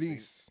do something.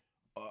 Release.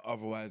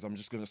 Otherwise, I'm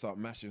just gonna start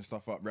mashing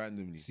stuff up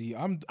randomly. See,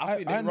 I think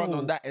they run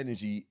on that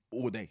energy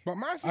all day. But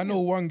my thing I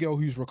know is, one girl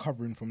who's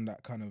recovering from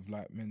that kind of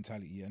like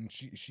mentality, and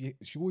she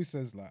always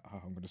says like,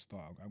 oh, I'm gonna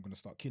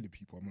start killing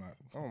people. I'm like,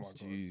 Oh my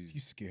God. you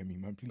scare me,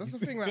 man. Please. that's the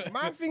thing. Like,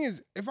 my thing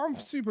is, if I'm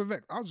super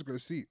vexed, I'll just go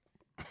sleep.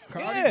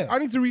 'Cause Yeah. I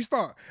need to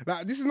restart.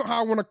 Like, this is not how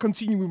I want to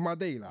continue with my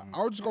day. Like,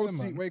 I'll just go Yeah,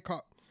 sleep, man. wake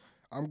up.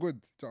 I'm good.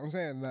 Do you know what I'm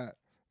saying? Like,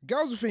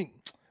 girls will think,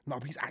 no,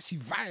 but he's actually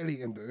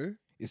violating, though.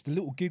 It's the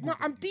little giggle. No,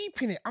 they I'm do.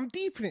 deep in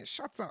it.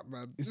 Shut up,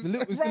 man. It's Just- the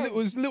little,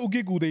 it's the little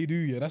giggle they do.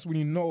 Yeah, that's when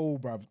you know,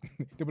 bruv.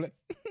 They'll be like,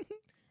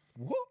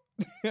 what?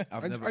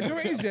 I've And- never. and you know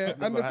what it is, yeah? I've And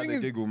never the had thing a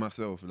is, giggle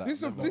myself. Like, This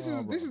is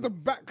never. this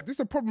is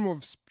the problem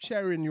of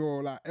sharing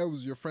your like L's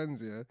with your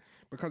friends, yeah.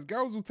 Because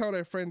girls will tell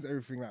their friends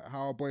everything, like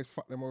how boys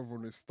fuck them over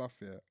on this stuff,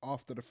 yeah,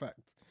 after the fact.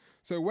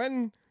 So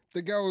when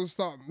the girls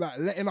start like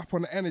letting up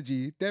on the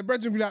energy, their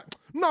brethren will be like,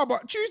 no,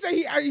 but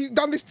Tuesday he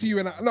done this to you,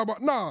 and no,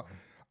 but no.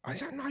 I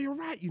said, no, you're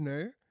right, you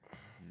know.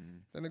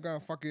 Then they go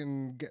and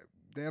fucking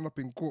they end up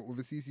in court with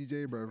a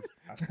CCJ, bro.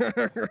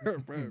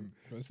 Bro.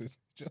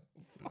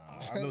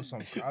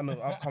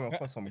 I've come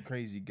across some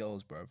crazy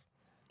girls, bruv.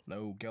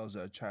 No girls that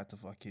have tried to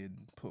fucking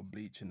put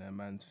bleach in their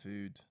man's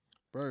food.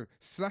 Bro,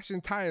 slashing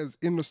tires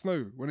in the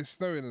snow when it's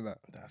snowing and that.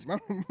 That's Man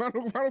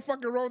will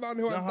fucking roll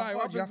downhill No, and die. how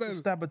What hard you have happens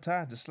to then? stab a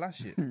tire to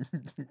slash it?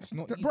 It's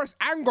not. Bro, it's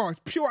anger. It's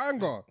pure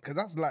anger. Because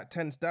that's like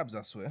 10 stabs,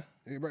 I swear.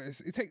 Yeah, but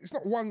it's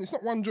not one. It's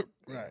not one drip.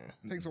 Like,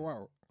 it takes a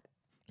while.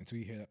 Until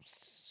you hear that.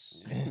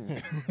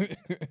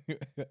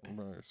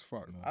 Bro, it's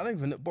fucked. I don't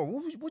even know. But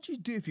what do you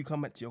do if you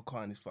come back to your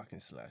car and it's fucking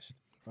slashed?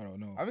 I don't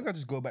know. I think I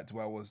just go back to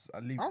where I was. I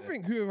leave. I it.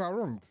 think who have I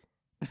wronged?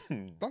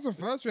 That's the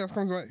first thing that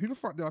comes to mind. Who the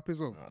fuck did I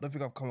piss off? I don't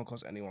think I've come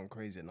across anyone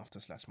crazy enough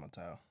to slash my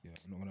tire. Yeah,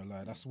 I'm not gonna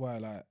lie. That's why,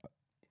 like,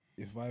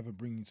 if I ever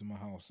bring you to my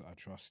house, I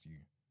trust you.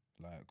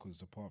 Like,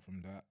 because apart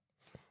from that,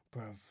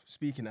 Bruv,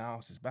 speaking of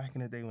houses, back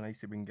in the day when I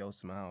used to bring girls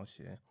to my house,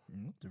 yeah,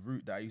 the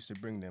route that I used to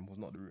bring them was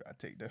not the route I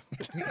take them.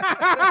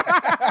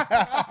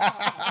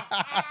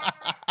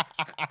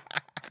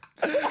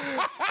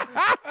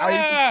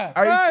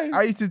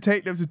 I used to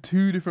take them to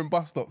 2 different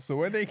bus stops. So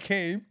when they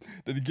came,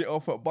 they'd get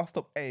off at bus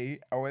stop A,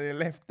 and when they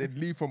left, they'd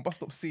leave from bus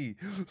stop C.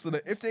 So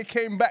that if they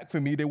came back for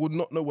me, they would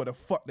not know where the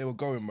fuck they were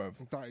going, bruv.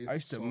 That is I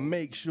used to so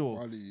make sure.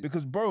 funny.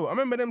 Because, bro, I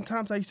remember them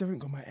times I used to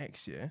think of my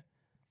ex, yeah?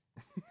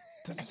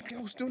 Does this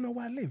girl still know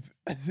where I live?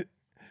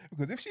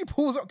 Because if she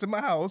pulls up to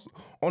my house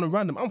on a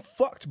random, I'm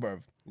fucked,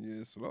 bruv.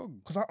 Yeah, it's long.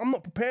 Because I'm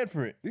not prepared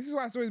for it. This is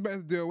why it's always better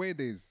to do away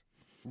days.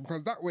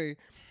 Because that way,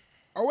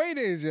 away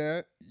days,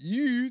 yeah,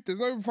 there's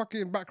no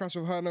fucking backlash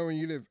of her knowing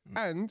you live.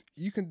 And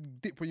you can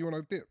dip when you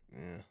want to dip. Yeah.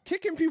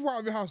 Kicking people out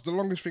of your house, the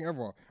longest thing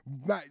ever.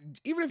 Like,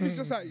 even if it's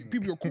just like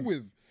people you're cool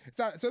with. It's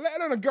like, so let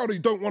alone a girl that you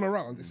don't want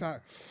around. It's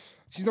like,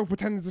 she's not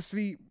pretending to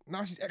sleep.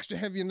 Now she's extra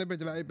heavy in the bed.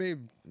 You're like, hey,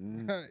 babe,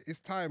 it's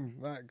time.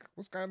 Like,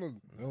 what's going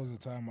on? there was a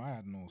time I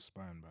had no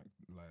spine back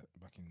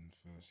in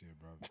first year,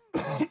 bro.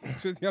 She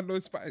said you had no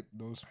spine.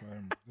 No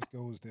spine. This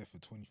girl was there for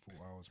 24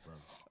 hours, bro.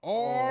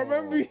 Oh, I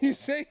remember you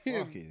saying.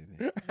 Fucking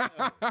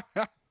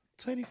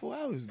 24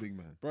 hours, big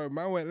man. Bro,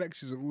 man went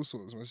lectures and all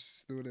sorts, man. She's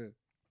still there.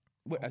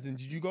 Wait, as in,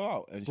 did you go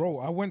out? And Bro,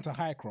 I went to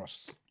High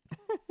Cross.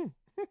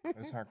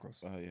 It's high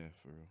cross. Oh yeah,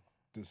 for real.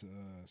 This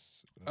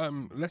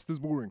Leicester's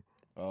boring.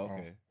 Oh,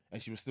 okay.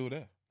 And she was still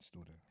there.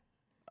 still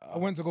there. I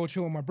went to go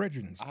chill with my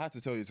brethren. I had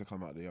to tell you to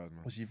come out the yard,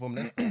 man. Was she from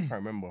Leicester? I can't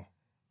remember.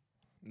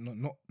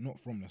 Not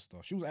from Leicester.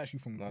 She was actually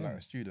from No, Kent. like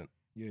a student.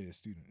 Yeah,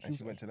 student. And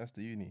she went to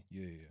Leicester Uni.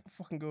 Yeah.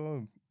 Fucking go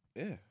home.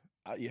 Yeah,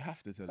 you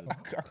have to tell her. I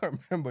can't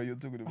remember you're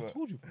talking I about.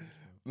 told you.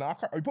 No, I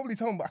can't. You probably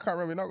told me, but I can't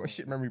remember. Now I got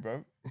shit memory,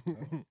 bro.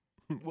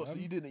 What? So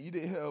you didn't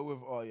hit her with?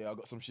 Oh yeah, I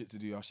got some shit to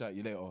do. I'll shout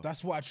you later.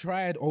 That's what I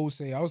tried.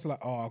 Say I was like,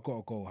 oh, I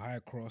gotta go high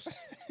cross,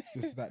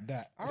 just like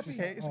that. It's just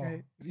okay, like, it's oh.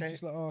 okay, He's it's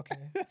just like, oh,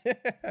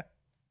 okay.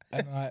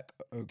 And like,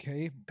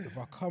 okay, if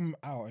I come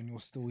out and you're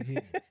still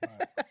here,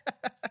 like,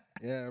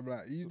 Yeah, I'm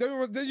like,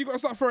 then you gotta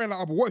start throwing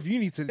like, but what if you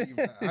need to leave?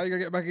 Like, how you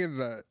gonna get back in?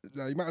 Like,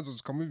 you might as well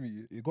just come with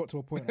me. it got to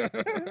a point.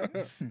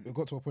 It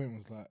got to a point where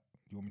it was like,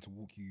 you want me to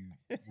walk you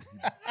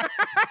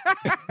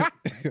back?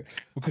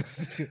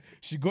 Because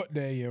she got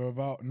there, yeah,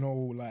 without no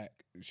like.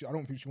 I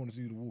don't think she wanted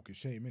to do the walk of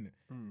shame,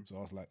 innit? So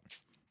I was like,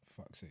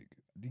 fuck's sake.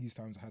 These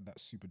times I had that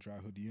super dry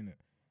hoodie in it.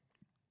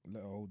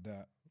 Let her hold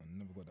that and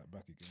never got that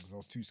back again because I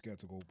was too scared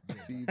to go.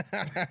 See,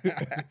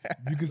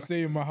 You can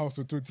stay in my house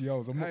for 20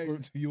 hours. I'm not Hey.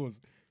 going to yours.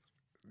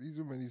 these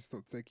women need to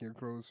stop taking your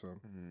clothes, fam.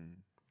 Mm.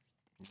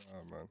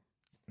 Nah, man.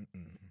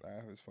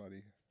 That was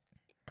funny.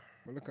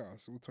 But look at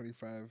us, all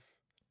 25,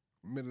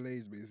 middle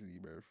aged basically,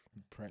 bro.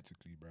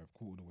 Practically, bruv.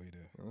 Quarter the way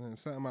there.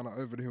 Certain man are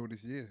over the hill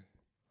this year.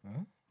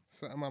 Huh?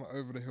 Certain man are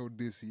over the hill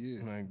this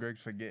year. Man, Greg's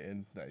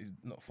forgetting that he's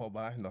not far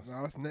behind us.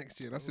 Nah, that's next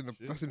year. That's in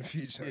the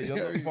future. Yeah,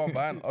 you're not far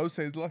behind.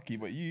 Ose's lucky,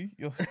 but you're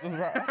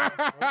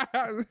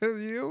right.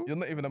 you? You're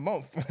not even a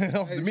month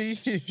after me.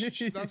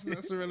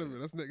 That's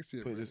irrelevant. That's next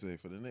year. Put it bro. this way: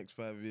 for the next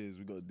 5 years,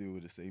 we got to deal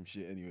with the same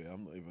shit anyway.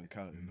 I'm not even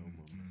counting no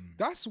more. Man.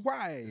 That's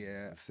why,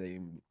 yeah. The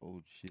same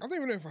old shit. I don't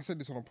even know if I said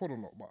this on a pod or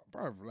not, but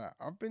bruv, like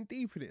I've been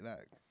deep in it.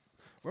 Like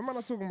when man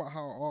are talking about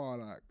how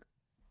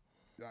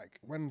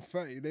like when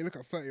 30, they look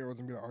at 30-year-olds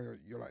and be like, oh,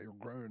 you're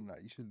grown,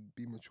 like you should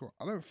be mature.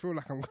 I don't feel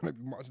like I'm gonna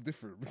be much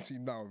different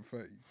between now and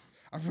 30.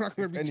 I feel like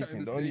I'm gonna be chatting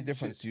Anything, the only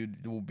difference you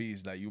will be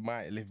is that you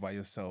might live by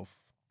yourself.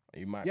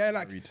 You might Yeah, be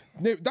like married.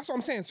 no, that's what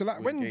I'm saying. So like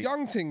Or when engaged.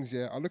 young things,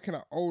 yeah, are looking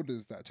at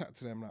elders that chat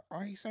to them like, oh,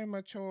 he's so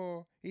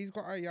mature, he's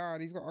got a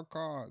yard, he's got a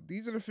car.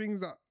 These are the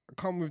things that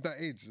come with that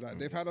age. Like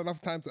they've had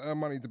enough time to earn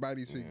money to buy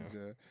these things.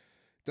 Yeah,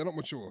 they're not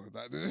mature.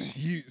 Like they're just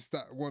youths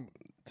that want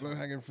low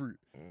hanging fruit.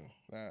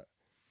 Like,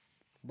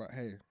 but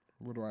hey,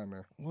 what do I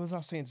know? What was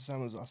I saying to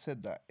Sam? I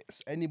said that it's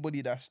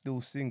anybody that's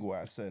still single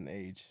at a certain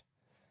age,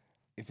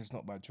 if it's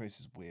not by choice,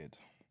 is weird.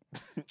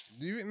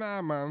 Do you think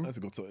nah, man? Let's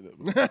go toilet.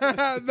 Bro. Nah,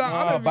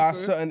 I don't by a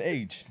think so. certain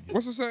age.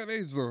 What's a certain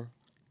age though?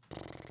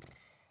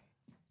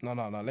 No.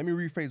 Let me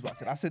rephrase what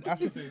I said. I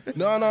said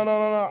no.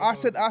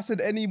 I said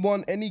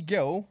any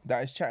girl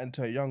that is chatting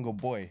to a younger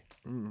boy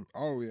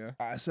Oh yeah.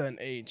 at a certain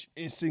age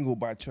is single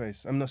by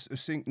choice. I'm not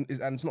and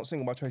it's not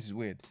single by choice is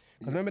weird.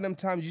 Because remember them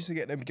times you used to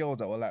get them girls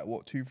that were like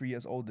 2-3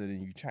 years older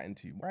than you chatting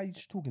to. Why are you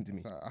just talking to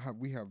me?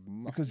 We have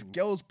nothing. Because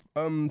girls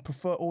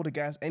prefer older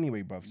guys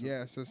anyway, bruv. So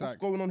yeah, so it's what's like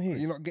going on here?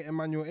 you're not getting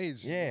man your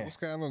age. Yeah. What's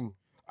going on?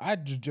 I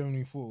just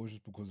generally thought it was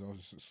just because I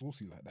was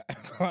saucy like that. I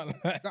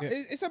can't lie. Like,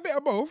 it's a bit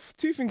of both.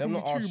 Two things Them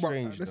can be lot are true, but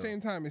strange, at the though.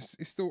 same time, it's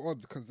still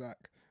odd because like,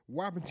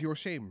 what happened to your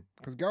shame?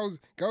 Because girls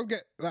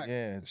get like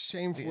Yeah,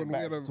 shameful Getting and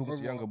back weird to talking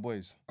to younger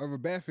boys. over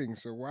bare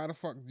things. So why the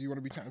fuck do you want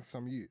to be chatting to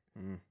some youth?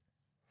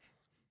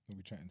 They'll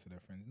be chatting to their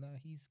friends. Nah,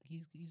 he's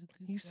a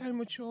good He's guy. so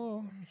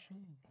mature.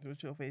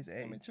 What's your face So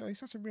age? mature. He's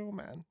such a real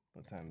man.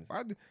 What time is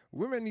But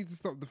women need to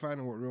stop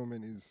defining what real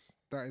men is.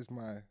 That is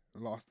my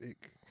last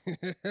ick.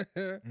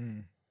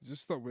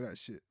 Just stop with that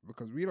shit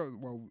because we don't.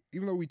 Well,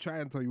 even though we try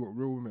and tell you what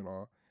real women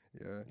are,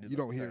 yeah, you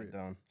don't hear it.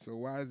 down. So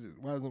why is it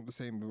not the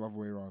same the other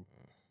way around?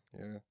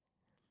 Yeah,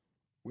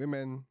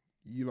 women,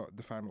 you lot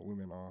define what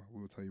women are.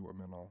 We'll tell you what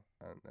men are,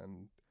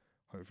 and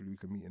hopefully we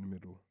can meet in the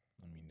middle.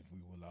 I mean, if we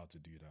were allowed to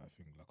do that, I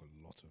think like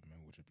a lot of men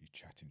would just be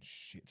chatting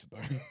shit. Bro,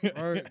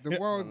 the I'm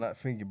world. like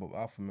thinking about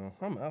alpha male.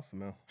 I'm an alpha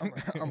male.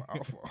 I'm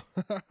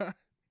alpha.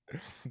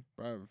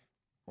 Bruv,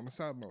 on a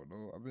side note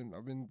though, I've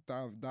been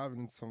diving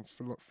into some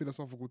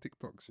philosophical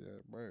TikToks, yeah,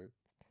 bro.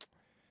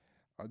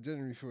 I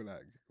genuinely feel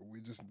like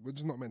we're just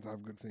not meant to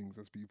have good things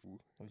as people.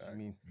 What do Like, you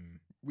mean?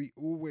 we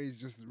always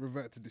just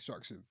revert to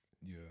destruction.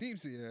 Yeah. Deep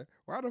sea, yeah.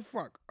 Why the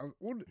fuck?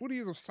 All the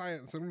years of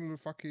science and all the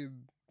fucking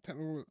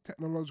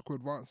technological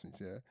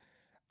advancements, yeah,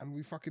 and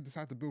we fucking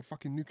decide to build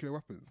fucking nuclear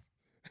weapons.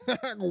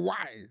 Like,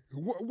 why?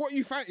 What are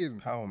you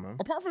fighting? Power, man.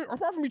 Apart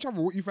from each other,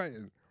 what are you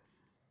fighting?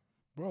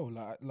 Bro,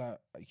 like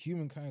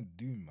humankind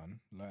doom, man.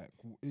 Like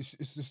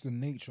it's just the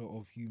nature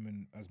of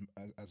human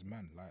as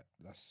man. Like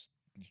that's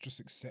you just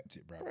accept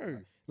it, bro. Bro.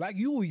 Like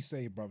you always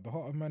say, bro, the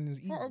heart of man is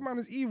evil. Part of man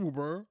is evil,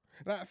 bro.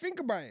 Like, think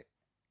about it.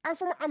 And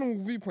from an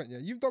animal viewpoint, yeah,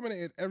 you've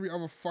dominated every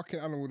other fucking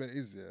animal there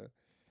is, yeah.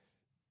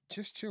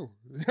 Just chill.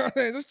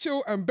 Just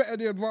chill and better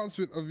the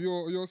advancement of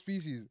your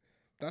species.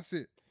 That's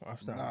it.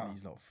 That's not how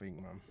these lot think,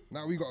 man.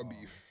 Now we got a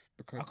beef.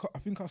 Because I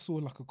think I saw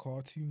like a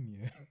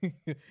cartoon,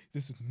 yeah.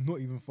 This is not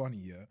even funny,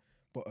 yeah.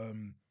 But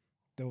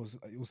it was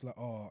like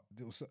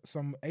there was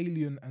some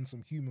alien and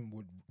some human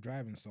were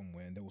driving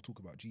somewhere and they will talk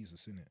about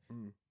Jesus,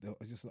 innit? They were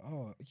just like,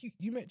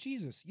 you met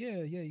Jesus,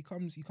 yeah. He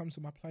comes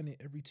to my planet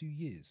every 2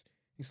 years.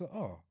 It's like,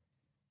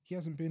 he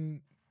hasn't been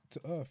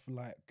to Earth for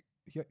like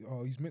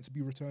he's meant to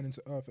be returning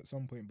to Earth at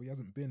some point, but he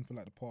hasn't been for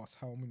like the past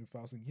how many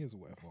thousand years or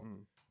whatever.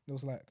 And it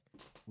was like,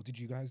 what did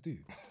you guys do?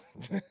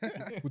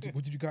 what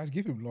did you guys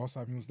give him last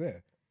time he was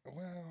there?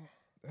 Well,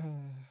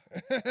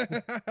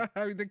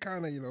 I mean, they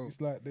kind of, you know. It's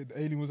like the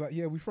alien was like,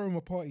 yeah, we throw him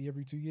a party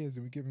every 2 years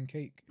and we give him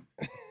cake.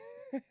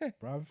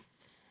 Bruv,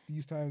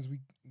 these times we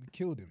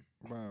killed him.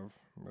 Bruv,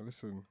 well,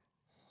 listen.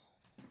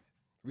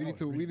 We need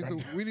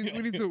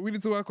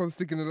to work on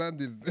sticking the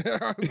landing.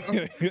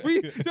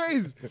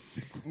 Guys,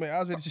 Mate, I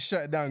was ready to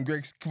shut it down.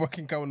 Greg's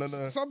fucking coming on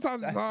the.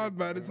 sometimes it's hard,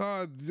 man. It's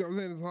hard. You know what I'm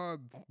saying? It's hard.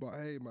 But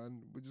hey, man,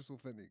 we're just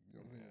authentic.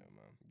 You know what I'm saying?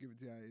 Yeah, man. Give it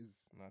to you how it is.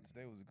 Nah,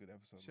 today was a good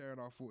episode. Sharing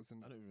our thoughts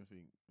and I don't even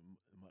think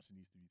much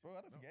needs to be. Bro,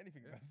 I don't think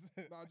anything does.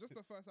 nah, just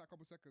the first like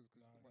couple seconds.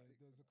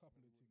 There's a couple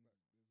of